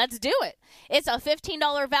 so let's do it. It's a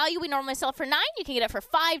 $15 value. We normally sell for $9. You can get it for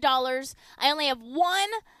 $5. I only have one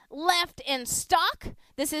left in stock.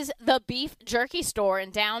 This is the Beef Jerky Store in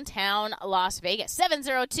downtown Las Vegas.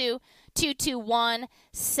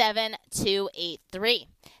 702-221-7283.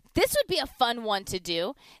 This would be a fun one to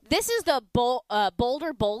do. This is the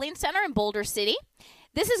Boulder Bowling Center in Boulder City.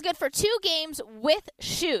 This is good for 2 games with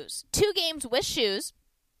shoes. 2 games with shoes.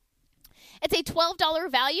 It's a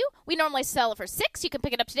 $12 value. We normally sell it for $6. You can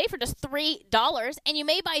pick it up today for just $3, and you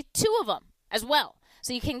may buy 2 of them as well.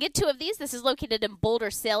 So you can get 2 of these. This is located in Boulder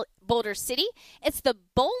City. It's the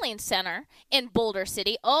bowling center in Boulder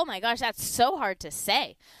City. Oh, my gosh, that's so hard to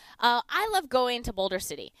say. I love going to Boulder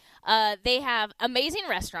City. They have amazing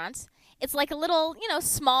restaurants. It's like a little,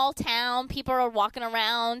 small town. People are walking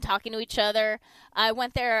around, talking to each other. I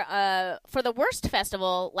went there for the Worst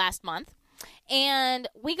Festival last month. And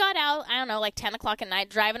we got out, I don't know, like 10 o'clock at night,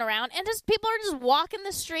 driving around, and just people are just walking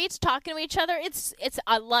the streets, talking to each other.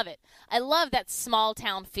 I love it. I love that small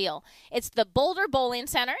town feel. It's the Boulder Bowling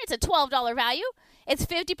Center. It's a $12 value. It's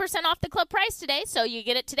 50% off the club price today, so you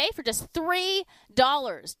get it today for just $3.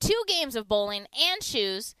 2 games of bowling and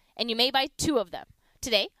shoes, and you may buy 2 of them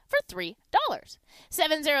today for $3.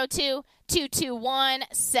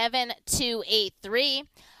 702-221-7283.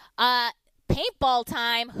 Paintball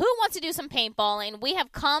time. Who wants to do some paintballing? We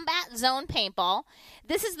have Combat Zone Paintball.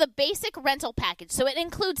 This is the basic rental package, so it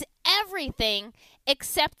includes everything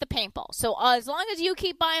except the paintball. So as long as you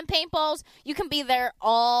keep buying paintballs, you can be there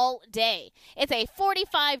all day. It's a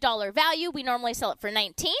 $45 value. We normally sell it for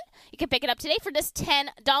 $19. You can pick it up today for just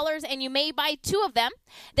 $10, and you may buy 2 of them.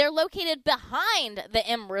 They're located behind the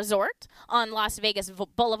M Resort on Las Vegas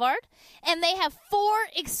Boulevard, and they have 4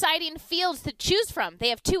 exciting fields to choose from. They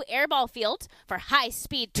have 2 airball fields for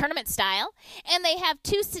high-speed tournament style, and they have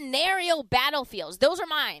 2 scenario battlefields. Those are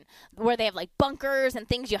mine, where they have like bunkers and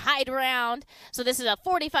things you hide around. So this is a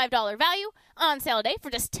 $45 value on sale today for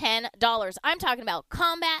just $10. I'm talking about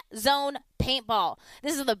Combat Zone Paintball.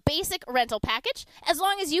 This is the basic rental package. As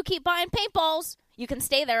long as you keep buying paintballs, you can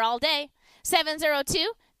stay there all day.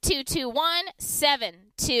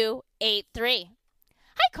 702-221-7283.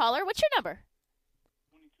 Hi, caller. What's your number?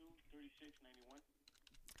 223691.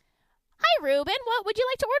 Hi, Ruben. What would you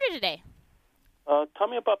like to order today? Tell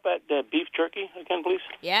me about that beef jerky again, please.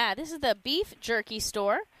 Yeah, this is the Beef Jerky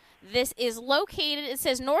Store. This is located, it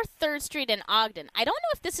says North 3rd Street in Ogden. I don't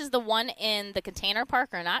know if this is the one in the Container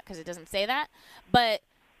Park or not, because it doesn't say that, but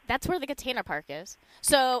that's where the Container Park is.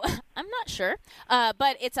 So I'm not sure,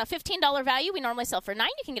 but it's a $15 value. We normally sell for $9.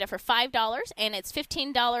 You can get it for $5, and it's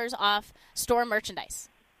 $15 off store merchandise.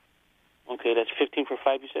 Okay, that's 15 for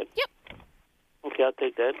 5, you said? Yep. Okay, I'll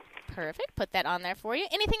take that. Perfect. Put that on there for you.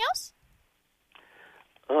 Anything else?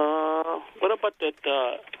 What about that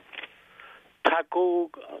taco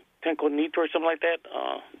nito or something like that?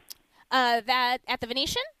 That at the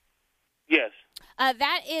Venetian? Yes.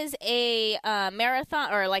 That is a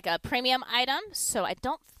marathon or like a premium item, so I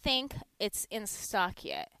don't think it's in stock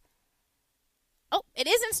yet. Oh, it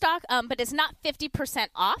is in stock, but it's not 50%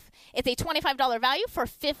 off. It's a $25 value for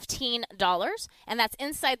 $15, and that's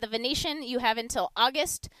inside the Venetian. You have until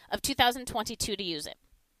August of 2022 to use it.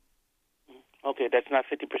 Okay, that's not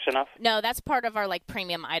 50% off? No, that's part of our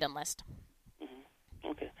premium item list.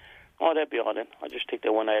 Okay. Oh, that'd be all then. I'll just take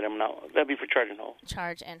that one item now. That'd be for charge and hold.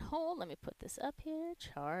 Charge and hold. Let me put this up here.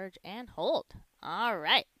 Charge and hold. All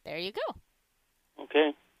right. There you go.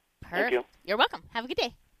 Okay. Perfect. Thank you. You're welcome. Have a good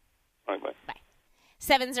day. All right, bye. Bye.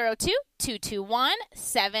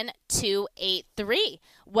 702-221-7283.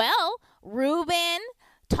 Well, Ruben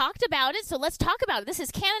talked about it, so let's talk about it. This is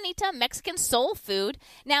Cananita Mexican Soul Food.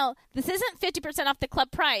 Now, this isn't 50% off the club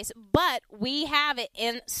price, but we have it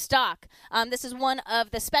in stock. This is one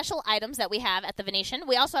of the special items that we have at the Venetian.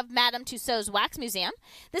 We also have Madame Tussauds Wax Museum.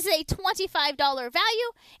 This is a $25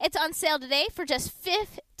 value. It's on sale today for just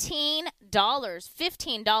 $15.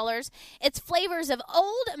 It's flavors of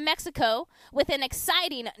old Mexico with an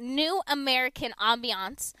exciting new American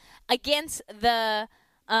ambiance against the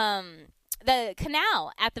the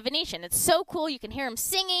canal at the Venetian. It's so cool. You can hear them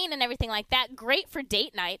singing and everything like that. Great for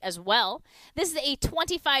date night as well. This is a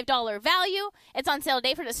 $25 value. It's on sale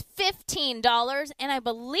today for just $15, and I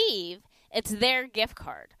believe it's their gift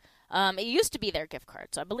card. It used to be their gift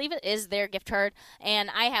card, so I believe it is their gift card, and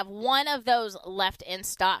I have one of those left in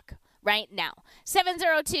stock right now.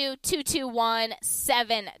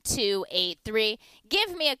 702-221-7283.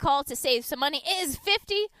 Give me a call to save some money. It is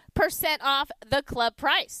 50% off the club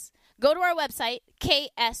price. Go to our website,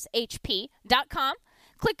 kshp.com.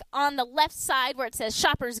 Click on the left side where it says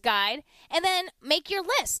Shopper's Guide, and then make your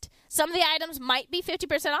list. Some of the items might be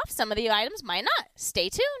 50% off. Some of the items might not. Stay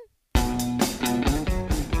tuned.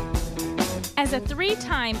 As a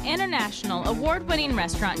 3-time international award-winning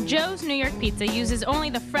restaurant, Joe's New York Pizza uses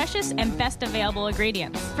only the freshest and best available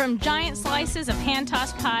ingredients. From giant slices of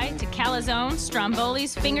hand-tossed pie to calzones,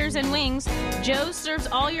 strombolis, fingers, and wings, Joe's serves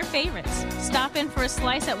all your favorites. Stop in for a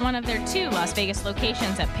slice at one of their 2 Las Vegas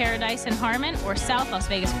locations at Paradise and Harmon or South Las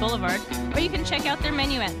Vegas Boulevard, or you can check out their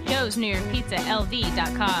menu at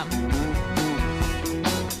joesnewyorkpizzalv.com.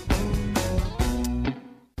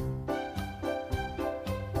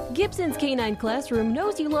 Gibson's Canine Classroom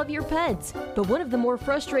knows you love your pets, but one of the more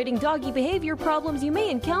frustrating doggy behavior problems you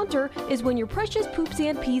may encounter is when your precious poops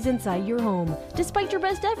and pees inside your home, despite your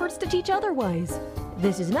best efforts to teach otherwise.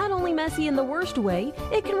 This is not only messy in the worst way,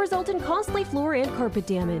 it can result in costly floor and carpet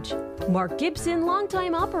damage. Mark Gibson,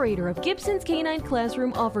 longtime operator of Gibson's Canine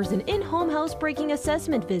Classroom, offers an in-home housebreaking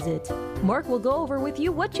assessment visit. Mark will go over with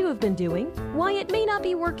you what you have been doing, why it may not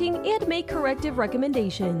be working, and make corrective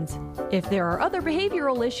recommendations. If there are other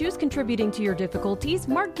behavioral issues contributing to your difficulties,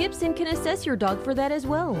 Mark Gibson can assess your dog for that as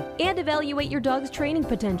well, and evaluate your dog's training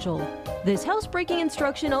potential. This housebreaking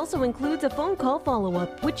instruction also includes a phone call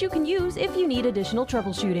follow-up, which you can use if you need additional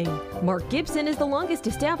troubleshooting. Mark Gibson is the longest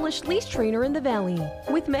established leash trainer in the Valley,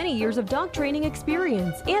 with many years of dog training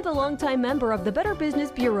experience and a longtime member of the Better Business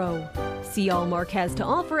Bureau. See all Mark has to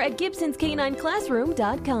offer at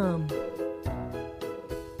GibsonsCanineClassroom.com.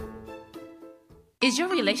 Is your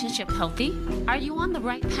relationship healthy? Are you on the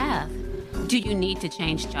right path? Do you need to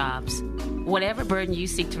change jobs? Whatever burden you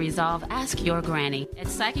seek to resolve, ask your granny. At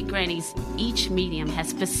Psychic Grannies, each medium has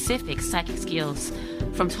specific psychic skills,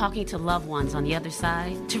 from talking to loved ones on the other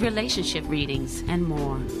side to relationship readings and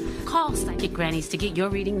more. Call Psychic Grannies to get your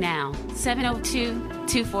reading now,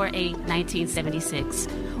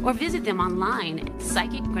 702-248-1976, or visit them online at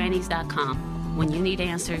psychicgrannies.com. When you need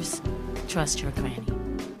answers, trust your granny.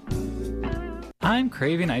 I'm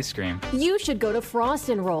craving ice cream. You should go to Frost &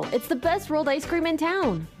 Roll. It's the best rolled ice cream in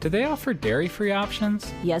town. Do they offer dairy-free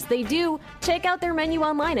options? Yes, they do. Check out their menu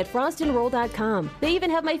online at frostandroll.com. They even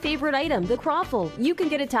have my favorite item, the Croffle. You can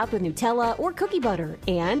get it topped with Nutella or cookie butter.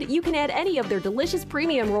 And you can add any of their delicious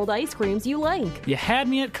premium rolled ice creams you like. You had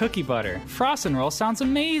me at cookie butter. Frost & Roll sounds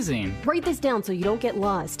amazing. Write this down so you don't get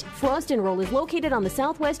lost. Frost & Roll is located on the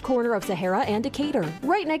southwest corner of Sahara and Decatur,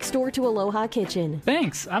 right next door to Aloha Kitchen.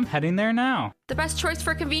 Thanks. I'm heading there now. The best choice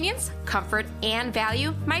for convenience, comfort, and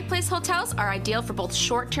value, My Place hotels are ideal for both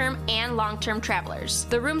short-term and long-term travelers.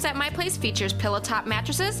 The rooms at My Place features pillow-top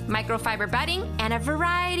mattresses, microfiber bedding, and a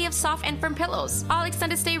variety of soft and firm pillows. All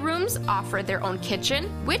extended stay rooms offer their own kitchen,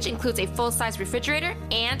 which includes a full-size refrigerator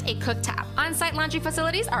and a cooktop. On-site laundry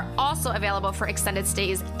facilities are also available for extended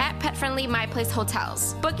stays at pet-friendly My Place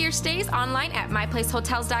hotels. Book your stays online at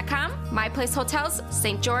myplacehotels.com. My Place Hotels,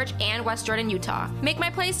 St. George and West Jordan, Utah. Make My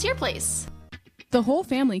Place your place. The whole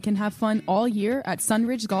family can have fun all year at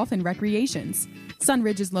Sunridge Golf and Recreations.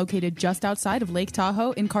 Sunridge is located just outside of Lake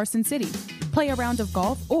Tahoe in Carson City. Play a round of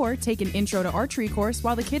golf or take an intro to archery course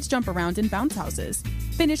while the kids jump around in bounce houses.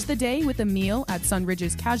 Finish the day with a meal at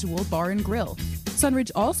Sunridge's Casual Bar and Grill.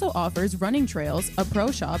 Sunridge also offers running trails, a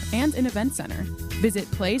pro shop, and an event center. Visit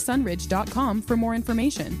playsunridge.com for more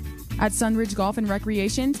information. At Sunridge Golf and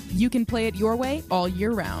Recreations, you can play it your way all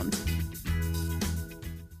year round.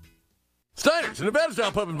 Steiner's, the Nevada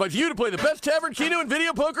Style Pub, invites you to play the best tavern, keno, and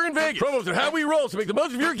video poker in Vegas. Promos are how we roll, so make the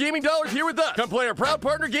most of your gaming dollars here with us. Come play our proud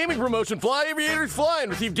partner gaming promotion, Fly Aviators Fly, and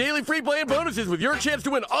receive daily free play and bonuses with your chance to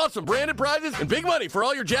win awesome branded prizes and big money for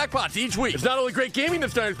all your jackpots each week. It's not only great gaming that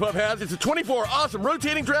Steiner's Pub has, it's a 24 awesome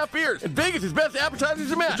rotating draft beers and Vegas' best appetizers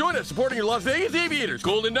and match. Join us supporting your Las Vegas Aviators,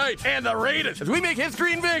 Golden Knights, and the Raiders as we make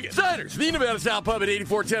history in Vegas. Steiner's, the Nevada Style Pub at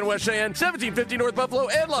 8410 West Cheyenne, 1750 North Buffalo,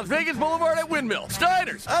 and Las Vegas Boulevard at Windmill.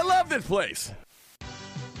 Steiner's, I love this place.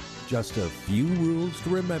 Just a few rules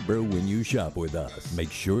to remember when you shop with us. Make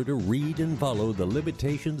sure to read and follow the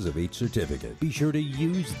limitations of each certificate. Be sure to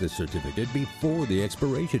use the certificate before the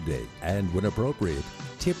expiration date. And when appropriate,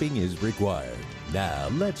 tipping is required. Now,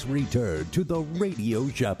 let's return to the Radio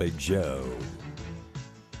Shopping Show.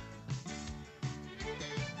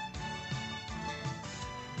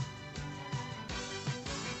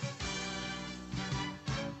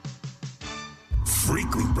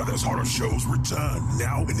 Freakling Brothers Horror Shows return,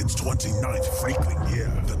 now in its 29th Freakling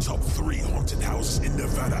year. The top 3 haunted houses in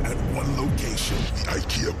Nevada at one location. The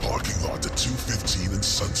IKEA parking lot at 215 and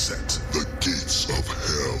Sunset. The Gates of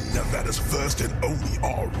Hell. Nevada's first and only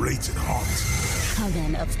R-rated haunt.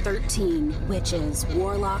 Coven of 13 witches,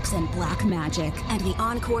 warlocks, and black magic, and the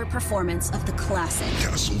encore performance of the classic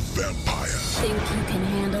Castle Vampire. Think you can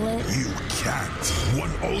handle it? You can't.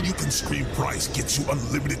 One all-you-can-scream price gets you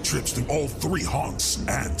unlimited trips through all 3 haunts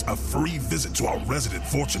and a free visit to our resident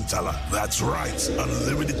fortune teller. That's right,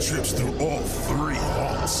 unlimited trips through all 3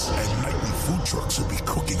 haunts. And nightly food trucks will be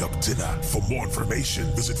cooking up dinner. For more information,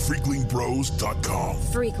 visit FreaklingBros.com.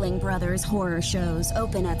 Freakling Brothers Horror Shows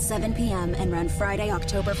open at 7 p.m. and run Friday,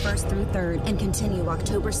 October 1st through 3rd, and continue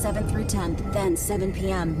October 7th through 10th, then 7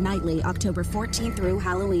 p.m. nightly, October 14th through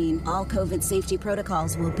Halloween. All COVID safety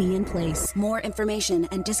protocols will be in place. More information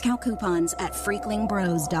and discount coupons at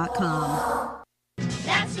FreaklingBros.com.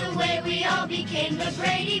 That's the way we all became the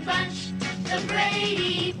Brady Bunch. The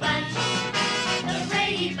Brady Bunch. The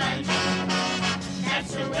Brady Bunch.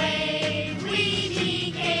 That's the way we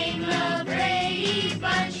became the Brady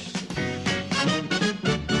Bunch.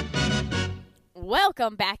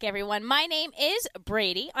 Welcome back, everyone. My name is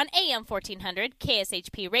Brady on AM 1400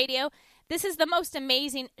 KSHP Radio. This is the most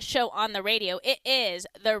amazing show on the radio. It is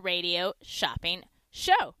the Radio Shopping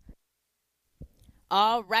Show.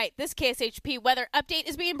 All right, this KSHP weather update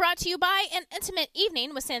is being brought to you by an intimate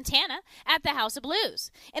evening with Santana at the House of Blues.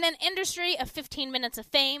 In an industry of 15 minutes of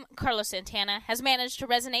fame, Carlos Santana has managed to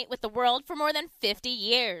resonate with the world for more than 50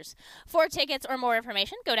 years. For tickets or more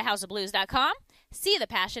information, go to houseofblues.com. See the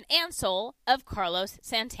passion and soul of Carlos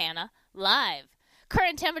Santana live.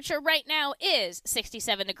 Current temperature right now is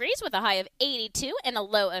 67 degrees with a high of 82 and a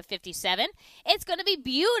low of 57. It's going to be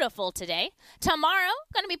beautiful today. Tomorrow,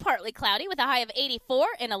 going to be partly cloudy with a high of 84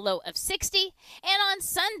 and a low of 60. And on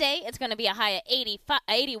Sunday, it's going to be a high of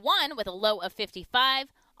 81 with a low of 55.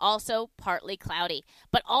 Also partly cloudy.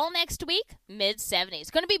 But all next week, mid-70s.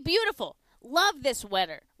 Going to be beautiful. Love this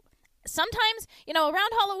weather. Sometimes,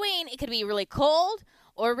 around Halloween, it could be really cold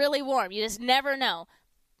or really warm. You just never know.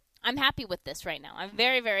 I'm happy with this right now. I'm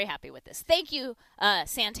very, very happy with this. Thank you,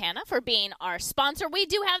 Santana, for being our sponsor. We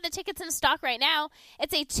do have the tickets in stock right now.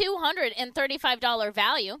 It's a $235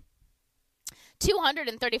 value.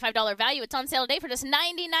 $235 value. It's on sale today for just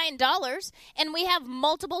 $99, and we have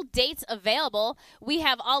multiple dates available. We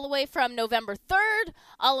have all the way from November 3rd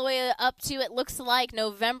all the way up to, it looks like,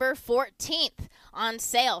 November 14th on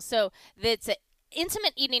sale. So it's an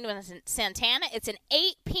intimate evening with Santana. It's an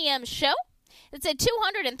 8 p.m. show. It's a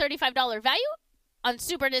 $235 value on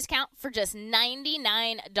super discount for just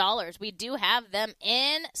 $99. We do have them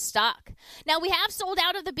in stock. Now, we have sold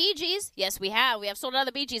out of the Bee Gees. Yes, we have. We have sold out of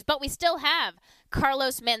the Bee Gees, but we still have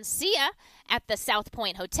Carlos Mencia at the South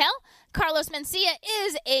Point Hotel. Carlos Mencia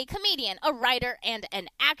is a comedian, a writer, and an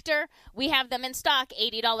actor. We have them in stock,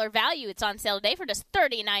 $80 value. It's on sale today for just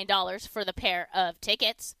 $39 for the pair of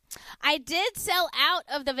tickets. I did sell out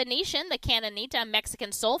of the Venetian, the Cananita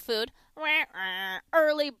Mexican soul food.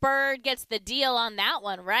 Early bird gets the deal on that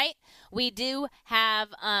one, right? We do have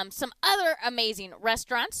some other amazing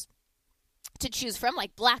restaurants to choose from,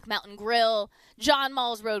 like Black Mountain Grill, John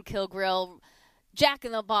Mull's Roadkill Grill, Jack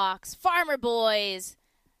in the Box, Farmer Boys.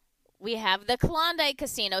 We have the Klondike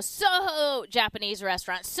Casino, Soho Japanese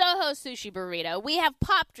Restaurant, Soho Sushi Burrito. We have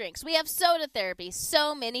pop drinks. We have soda therapy.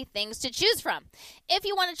 So many things to choose from. If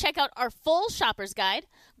you want to check out our full shopper's guide,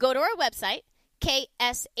 go to our website,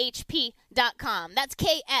 kshp.com. That's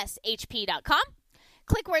kshp.com.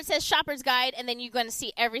 Click where it says shopper's guide, and then you're going to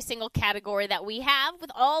see every single category that we have with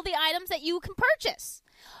all the items that you can purchase.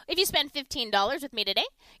 If you spend $15 with me today,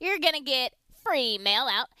 you're going to get free mail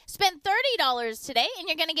out. Spend $30 today, and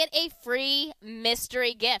you're going to get a free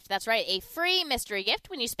mystery gift. That's right, a free mystery gift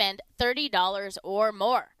when you spend $30 or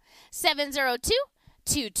more.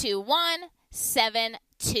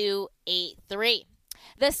 702-221-7283.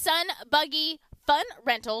 The Sun Buggy Fun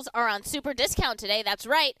Rentals are on super discount today. That's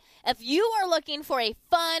right. If you are looking for a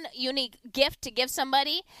fun, unique gift to give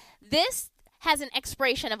somebody, this has an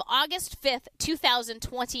expiration of August 5th,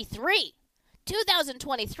 2023.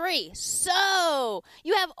 2023. So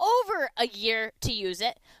you have over a year to use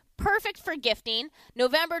it. Perfect for gifting.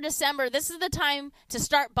 November, December, this is the time to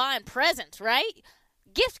start buying presents, right?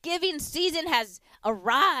 Gift giving season has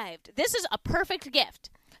arrived. This is a perfect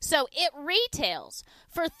gift. So it retails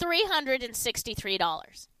for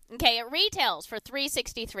 $363. Okay, it retails for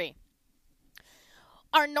 $363.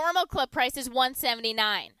 Our normal club price is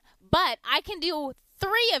 $179, but I can do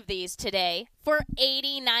 3 of these today for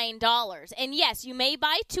 $89. And yes, you may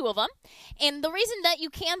buy 2 of them. And the reason that you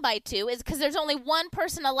can buy 2 is because there's only 1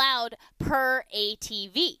 person allowed per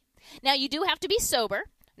ATV. Now, you do have to be sober,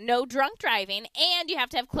 no drunk driving, and you have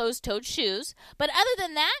to have closed-toed shoes. But other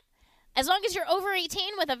than that, as long as you're over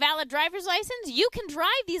 18 with a valid driver's license, you can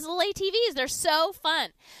drive these little ATVs. They're so fun.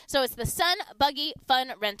 So it's the Sun Buggy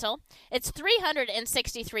Fun Rental. It's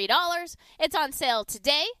 $363. It's on sale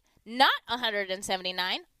today, not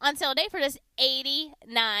 $179. On sale today for just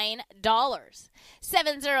 $89.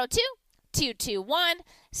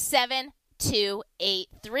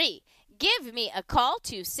 702-221-7283. Give me a call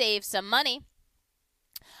to save some money.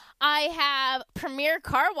 I have Premier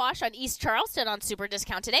Car Wash on East Charleston on super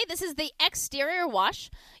discount today. This is the exterior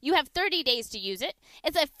wash. You have 30 days to use it.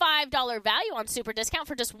 It's a $5 value on super discount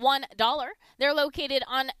for just $1. They're located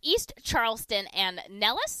on East Charleston and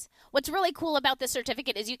Nellis. What's really cool about this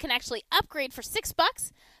certificate is you can actually upgrade for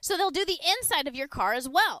 $6, so they'll do the inside of your car as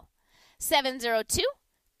well.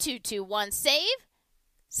 702-221-SAVE,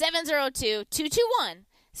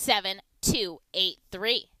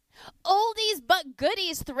 702-221-7283. Oldies But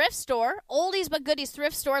Goodies Thrift Store. Oldies But Goodies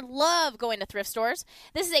Thrift Store. Love going to thrift stores.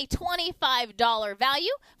 This is a $25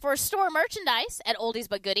 value for store merchandise at Oldies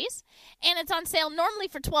But Goodies. And it's on sale normally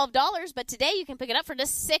for $12, but today you can pick it up for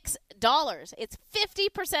just $6. It's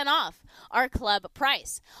 50% off our club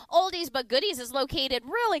price. Oldies But Goodies is located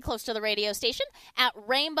really close to the radio station at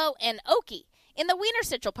Rainbow and Oakey in the Wiener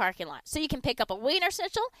Schnitzel parking lot. So you can pick up a Wiener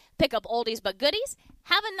Schnitzel, pick up Oldies But Goodies,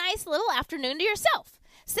 have a nice little afternoon to yourself.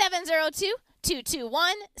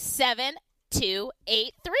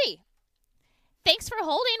 702-221-7283. Thanks for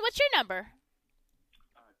holding. What's your number?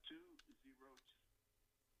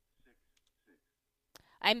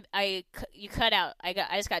 2066. You cut out. I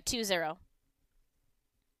just got 20.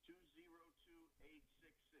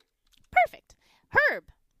 202866. Perfect. Herb.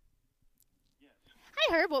 Yes.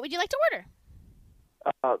 Hi, Herb. What would you like to order?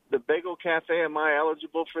 The Bagel Cafe, am I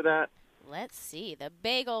eligible for that? Let's see. The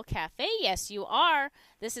Bagel Cafe. Yes, you are.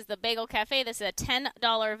 This is the Bagel Cafe. This is a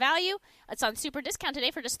 $10 value. It's on super discount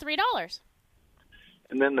today for just $3.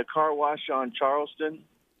 And then the car wash on Charleston.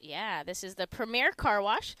 Yeah, this is the Premier Car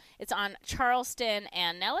Wash. It's on Charleston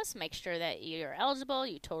and Nellis. Make sure that you're eligible.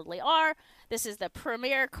 You totally are. This is the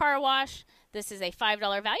Premier Car Wash. This is a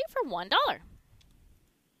 $5 value for $1.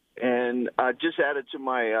 And I just added to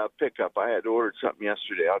my pickup. I had ordered something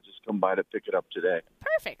yesterday. I'll just come by to pick it up today.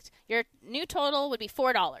 Perfect. Your new total would be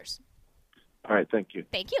 $4. All right, thank you.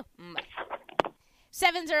 Thank you. Bye.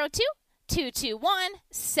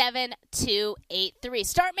 702-221-7283.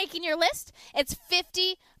 Start making your list. It's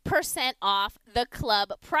 50% off the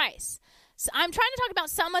club price. So I'm trying to talk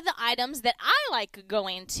about some of the items that I like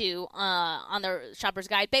going to on the Shopper's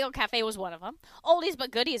Guide. Bagel Cafe was one of them. Oldies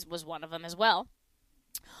But Goodies was one of them as well.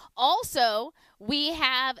 Also, we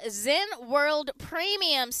have Zen World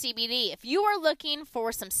Premium CBD. If you are looking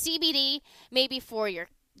for some CBD, maybe for your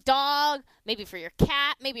dog, maybe for your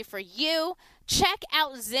cat, maybe for you, check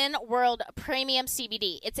out Zen World Premium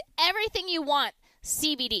CBD. It's everything you want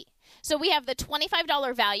CBD. So we have the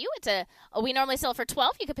 $25 value. We normally sell for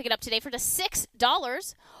 $12. You can pick it up today for just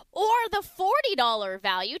 $6. Or the $40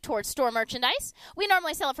 value towards store merchandise. We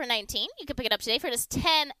normally sell it for $19. You can pick it up today for just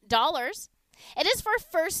 $10. It is for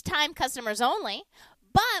first-time customers only,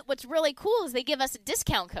 but what's really cool is they give us a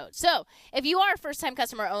discount code. So if you are a first-time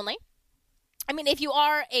customer only, if you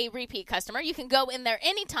are a repeat customer, you can go in there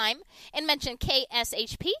anytime and mention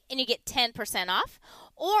KSHP, and you get 10% off.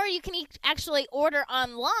 Or you can actually order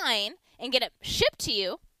online and get it shipped to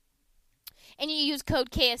you, and you use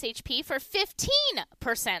code KSHP for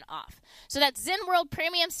 15% off. So that's Zen World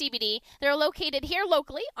Premium CBD. They're located here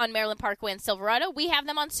locally on Maryland Parkway in Silverado. We have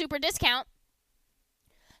them on super discount.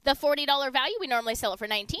 The $40 value, we normally sell it for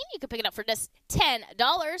 $19. You can pick it up for just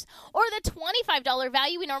 $10. Or the $25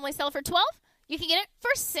 value, we normally sell it for $12. You can get it for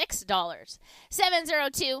 $6.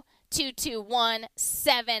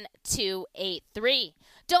 702-221-7283.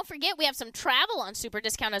 Don't forget, we have some travel on super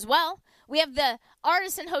discount as well. We have the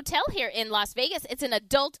Artisan Hotel here in Las Vegas. It's an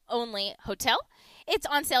adult-only hotel. It's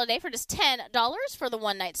on sale today for just $10 for the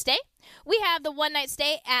one-night stay. We have the one-night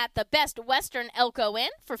stay at the Best Western Elko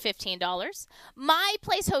Inn for $15. My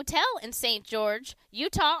Place Hotel in St. George,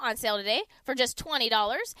 Utah on sale today for just $20.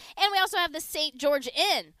 And we also have the St. George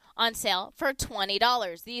Inn on sale for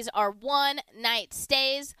 $20. These are one-night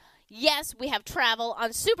stays. Yes, we have travel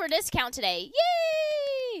on super discount today.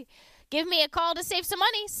 Yay! Give me a call to save some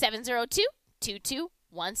money,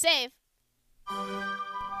 702-221-SAVE.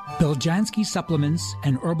 Beljanski supplements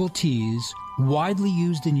and herbal teas, widely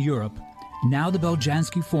used in Europe, now the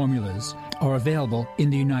Beljanski formulas are available in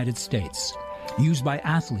the United States. used by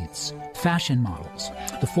athletes, fashion models,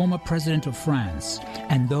 the former president of France,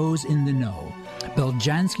 and those in the know.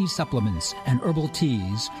 Beljanski supplements and herbal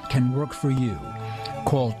teas can work for you.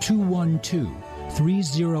 Call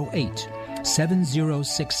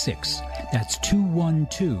 212-308-7066. That's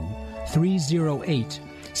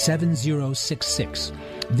 212-308-7066.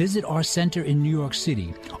 Visit our center in New York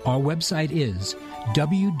City. Our website is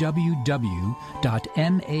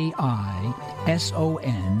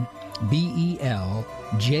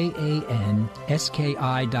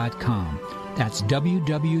www.maisonbeljanski.com. That's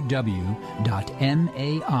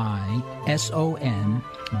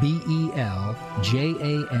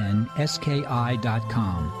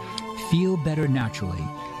www.maisonbeljanski.com. Feel better naturally.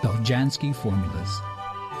 Beljanski Formulas.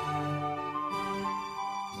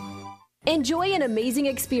 Enjoy an amazing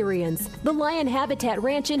experience. The Lion Habitat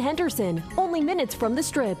Ranch in Henderson, only minutes from the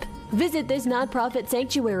Strip. Visit this nonprofit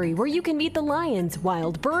sanctuary where you can meet the lions,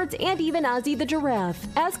 wild birds, and even Ozzie the giraffe.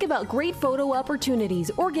 Ask about great photo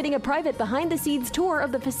opportunities or getting a private behind-the-scenes tour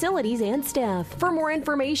of the facilities and staff. For more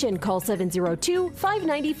information, call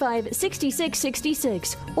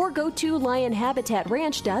 702-595-6666 or go to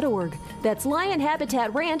lionhabitatranch.org. That's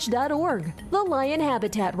lionhabitatranch.org. The Lion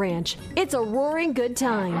Habitat Ranch. It's a roaring good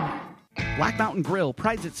time. Black Mountain Grill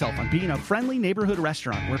prides itself on being a friendly neighborhood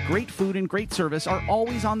restaurant where great food and great service are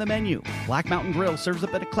always on the menu. Black Mountain Grill serves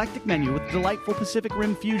up an eclectic menu with delightful Pacific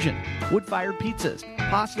Rim fusion, wood-fired pizzas,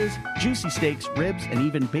 pastas, juicy steaks, ribs, and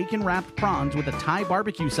even bacon-wrapped prawns with a Thai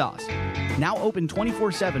barbecue sauce. Now open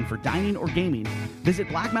 24/7 for dining or gaming. Visit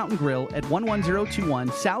Black Mountain Grill at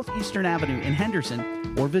 11021 Southeastern Avenue in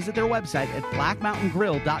Henderson or visit their website at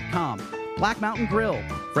blackmountaingrill.com. Black Mountain Grill.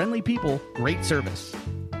 Friendly people, great service.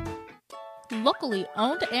 Locally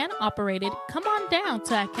owned and operated, come on down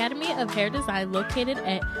to Academy of Hair Design located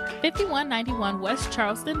at 5191 West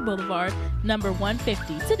Charleston Boulevard, number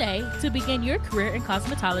 150 today to begin your career in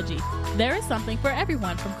cosmetology. There is something for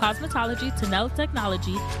everyone from cosmetology to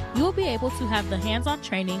nanotechnology. You will be able to have the hands-on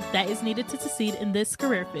training that is needed to succeed in this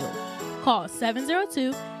career field. Call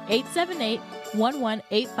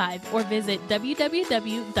 702-878-1185 or visit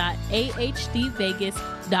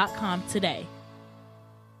www.ahdvegas.com today.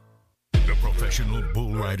 The professional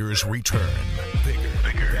bull riders return. Bigger,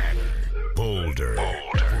 better, bolder.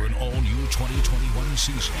 For an all-new 2021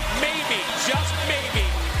 season. Maybe, just maybe,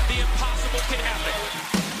 the impossible can happen.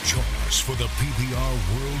 Join us for the PBR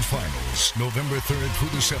World Finals, November 3rd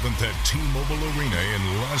through the 7th at T-Mobile Arena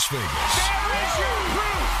in Las Vegas. There is your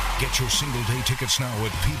proof! Get your single-day tickets now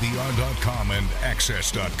at PBR.com and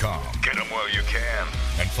Access.com. Get them while you can.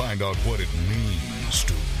 And find out what it means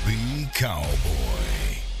to be cowboy.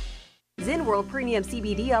 Zen World Premium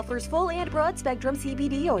CBD offers full and broad spectrum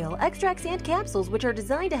CBD oil, extracts, and capsules which are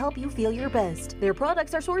designed to help you feel your best. Their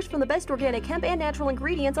products are sourced from the best organic hemp and natural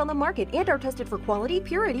ingredients on the market and are tested for quality,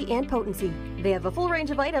 purity, and potency. They have a full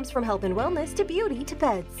range of items from health and wellness to beauty to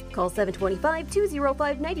pets. Call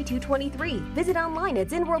 725-205-9223. Visit online at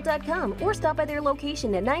zenworld.com or stop by their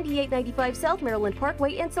location at 9895 South Maryland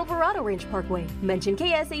Parkway and Silverado Ranch Parkway. Mention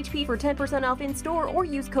KSHP for 10% off in store or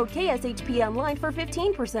use code KSHP online for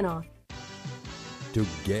 15% off. To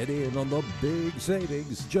get in on the big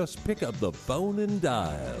savings, just pick up the phone and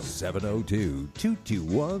dial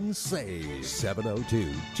 702-221-SAVE,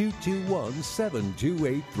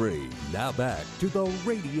 702-221-7283. Now back to the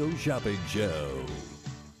Radio Shopping Show.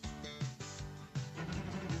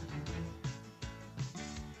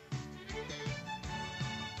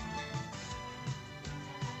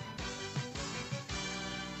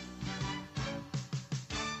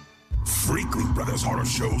 Freakling Brothers Horror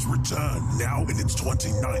Shows return, now in its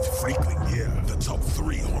 29th Freakling year. The top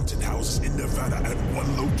 3 haunted houses in Nevada at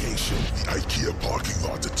one location. The IKEA parking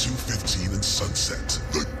lot at 215 and Sunset.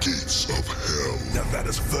 The Gates of Hell.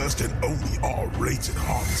 Nevada's first and only R-rated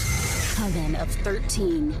haunt. Coven of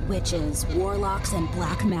 13 witches, warlocks, and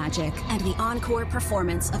black magic, and the encore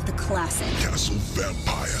performance of the classic Castle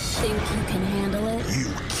Vampire. Think you can handle it? You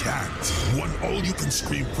can't. One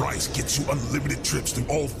all-you-can-scream price gets you unlimited trips to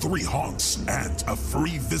all 3 haunts and a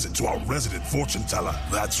free visit to our resident fortune teller.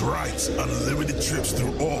 That's right, unlimited trips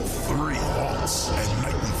through all 3 haunts. And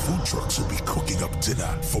nightly food trucks will be cooking up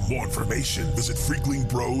dinner. For more information, visit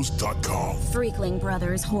FreaklingBros.com. Freakling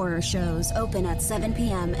Brothers Horror Shows open at 7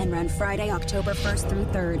 p.m. and run Friday, October 1st through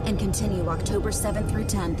 3rd and continue October 7th through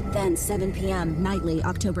 10th, then 7 p.m. nightly,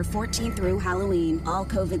 October 14th through Halloween. All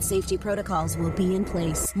COVID safety protocols will be in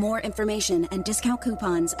place. More information and discount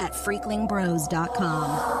coupons at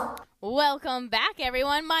FreaklingBros.com. Welcome back,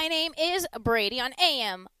 everyone. My name is Brady on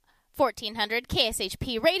AM 1400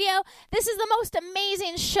 KSHP Radio. This is the most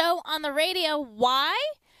amazing show on the radio. Why?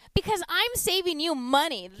 Because I'm saving you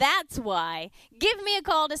money. That's why. Give me a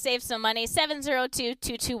call to save some money.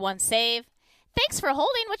 702-221-SAVE. Thanks for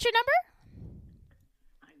holding. What's your number?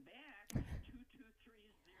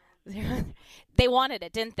 I'm back. They wanted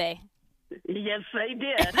it, didn't they? Yes, they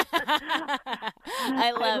did.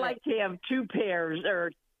 I love I'd like to have 2 pairs, or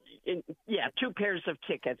 2 pairs of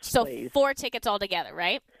tickets, So please. 4 tickets altogether,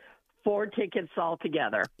 right? 4 tickets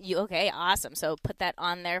altogether. Okay, awesome. So put that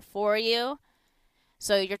on there for you.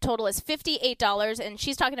 So your total is $58, and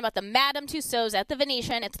she's talking about the Madame Tussauds at the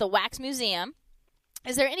Venetian. It's the Wax Museum.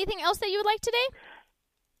 Is there anything else that you would like today?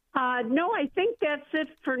 No, I think that's it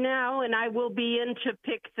for now, and I will be in to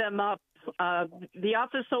pick them up. The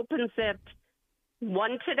office opens at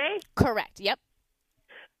 1 today? Correct, yep.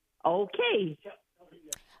 Okay.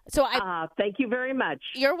 So thank you very much.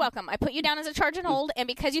 You're welcome. I put you down as a charge and hold, and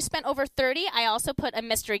because you spent over $30, I also put a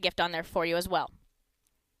mystery gift on there for you as well.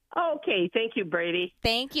 Okay, thank you, Brady.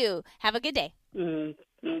 Thank you. Have a good day.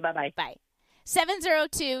 Bye-bye. Bye.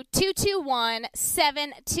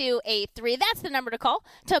 702-221-7283. That's the number to call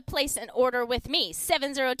to place an order with me.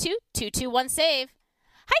 702-221-SAVE.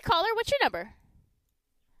 Hi, caller. What's your number?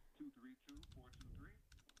 232-423.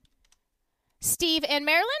 Steve and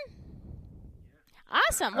Marilyn?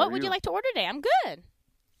 Awesome. How What are would you you? like to order today? I'm good.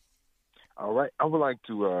 All right. I would like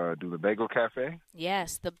to do the Bagel Cafe.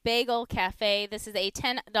 Yes, the Bagel Cafe. This is a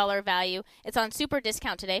 $10 value. It's on super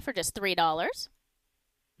discount today for just $3.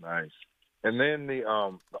 Nice. And then the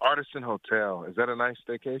Artisan Hotel. Is that a nice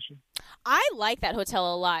staycation? I like that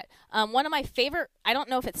hotel a lot. One of my favorite, I don't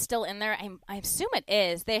know if it's still in there. I assume it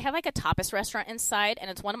is. They have like a tapas restaurant inside, and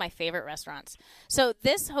it's one of my favorite restaurants. So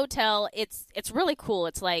this hotel, it's really cool.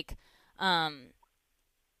 It's like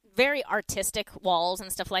very artistic walls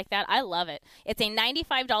and stuff like that. I love it. It's a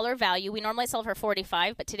 $95 value. We normally sell for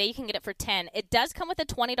 $45, but today you can get it for $10. It does come with a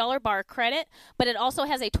 $20 bar credit, but it also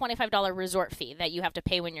has a $25 resort fee that you have to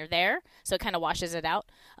pay when you're there, so it kind of washes it out.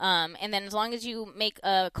 And then as long as you make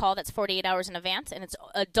a call that's 48 hours in advance, and it's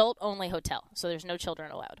adult-only hotel, so there's no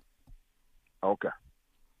children allowed. Okay.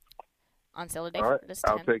 On sale today All right. for just $10.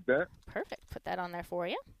 I'll take that. Perfect. Put that on there for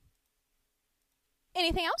you.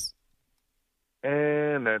 Anything else?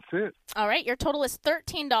 And that's it. All right, your total is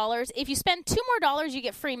 $13. If you spend $2 more, you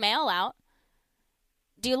get free mail out.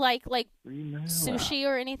 Do you like sushi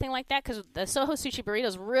or anything like that? Because the Soho Sushi Burrito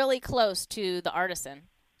is really close to the Artisan.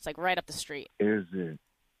 It's like right up the street. Is it?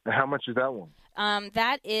 How much is that one?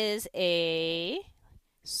 That is a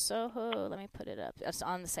Soho. Let me put it up. It's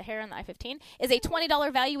on the Sahara and the I-15. Is a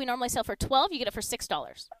 $20 value. We normally sell for $12. You get it for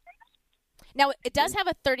 $6. Now it does have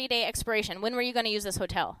a 30-day expiration. When were you going to use this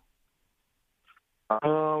hotel?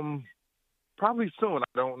 Probably soon. I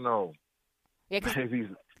don't know. Yeah, maybe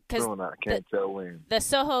soon. I can't tell when. The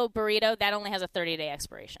Soho Burrito, that only has a 30-day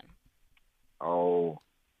expiration. Oh.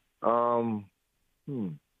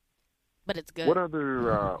 But it's good. What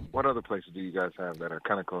other places do you guys have that are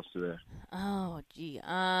kind of close to there? Oh, gee.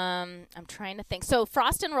 I'm trying to think. So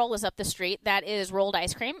Frost and Roll is up the street. That is rolled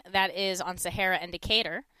ice cream. That is on Sahara and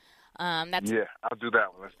Decatur. Yeah, I'll do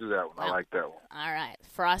that one. Let's do that one. I like that one. All right,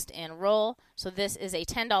 Frost and Roll. So this is a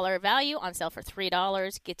 $10 value on sale for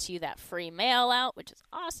 $3. Gets you that free mail out, which is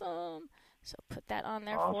awesome. So put that on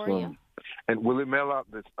there for you. And will it mail out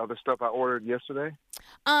this other stuff I ordered yesterday?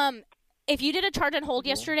 If you did a charge and hold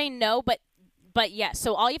yesterday, no, but yes.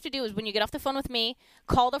 So all you have to do is when you get off the phone with me,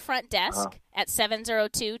 call the front desk at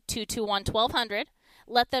 702-221-1200.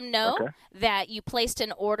 Let them know that you placed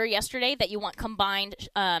an order yesterday that you want combined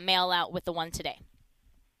mail out with the one today.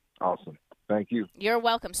 Awesome. Thank you. You're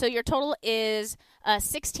welcome. So your total is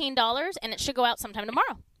 $16, and it should go out sometime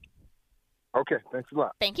tomorrow. Okay. Thanks a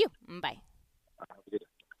lot. Thank you. Bye.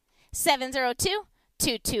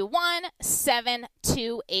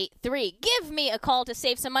 702-221-7283. Give me a call to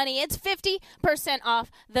save some money. It's 50%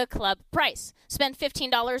 off the club price. Spend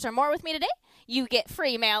 $15 or more with me today. You get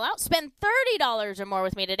free mail out. Spend $30 or more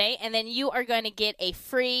with me today, and then you are going to get a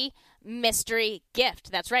free mystery gift.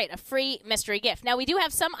 That's right, a free mystery gift. Now, we do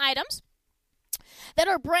have some items that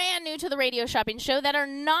are brand new to the radio shopping show that are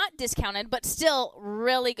not discounted, but still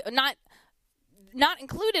really not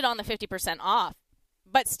included on the 50% off,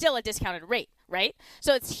 but still a discounted rate, right?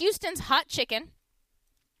 So it's Houston's Hot Chicken.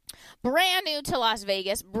 Brand new to Las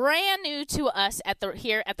Vegas, brand new to us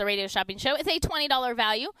here at the Radio Shopping Show. It's a $20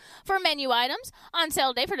 value for menu items on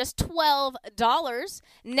sale today for just $12.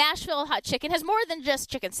 Nashville Hot Chicken has more than just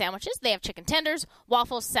chicken sandwiches. They have chicken tenders,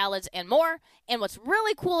 waffles, salads, and more. And what's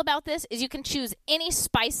really cool about this is you can choose any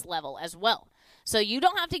spice level as well. So you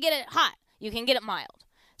don't have to get it hot. You can get it mild.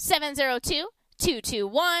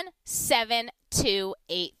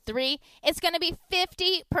 702-221-7283. It's going to be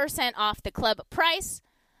 50% off the club price.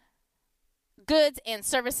 goods and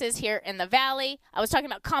services here in the Valley. I was talking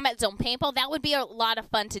about Combat Zone Paintball. That would be a lot of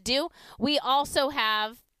fun to do. We also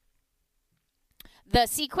have the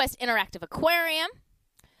Sequest Interactive Aquarium.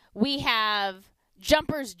 We have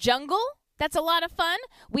Jumpers Jungle. That's a lot of fun.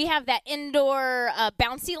 We have that indoor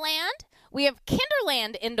bouncy land. We have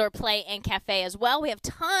Kinderland Indoor Play and Cafe as well. We have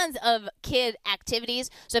tons of kid activities.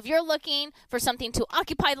 So if you're looking for something to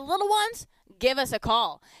occupy the little ones, give us a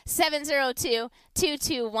call.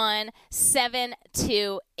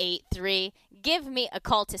 702-221-7283. Give me a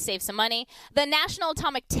call to save some money. The National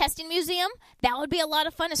Atomic Testing Museum, that would be a lot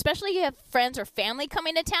of fun, especially if you have friends or family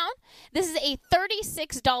coming to town. This is a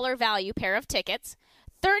 $36 value pair of tickets.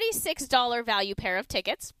 $36 value pair of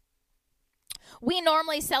tickets. We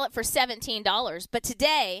normally sell it for $17, but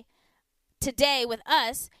today with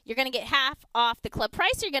us, you're going to get half off the club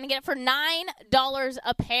price. You're going to get it for $9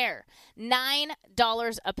 a pair.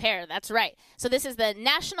 $9 a pair. That's right. So this is the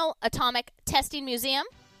National Atomic Testing Museum.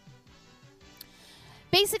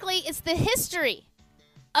 Basically, it's the history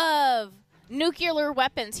of nuclear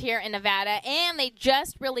weapons here in Nevada, and they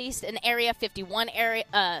just released an Area 51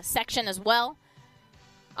 section as well.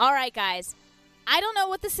 All right, guys. I don't know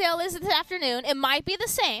what the sale is this afternoon. It might be the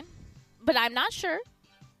same, but I'm not sure.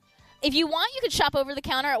 If you want, you can shop over the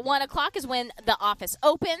counter at 1 o'clock is when the office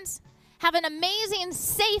opens. Have an amazing,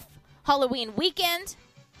 safe Halloween weekend.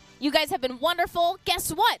 You guys have been wonderful. Guess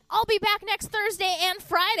what? I'll be back next Thursday and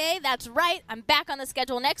Friday. That's right. I'm back on the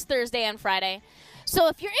schedule next Thursday and Friday. So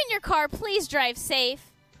if you're in your car, please drive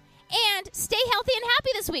safe and stay healthy and happy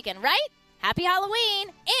this weekend, right? Happy Halloween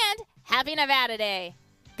and happy Nevada Day.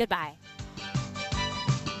 Goodbye.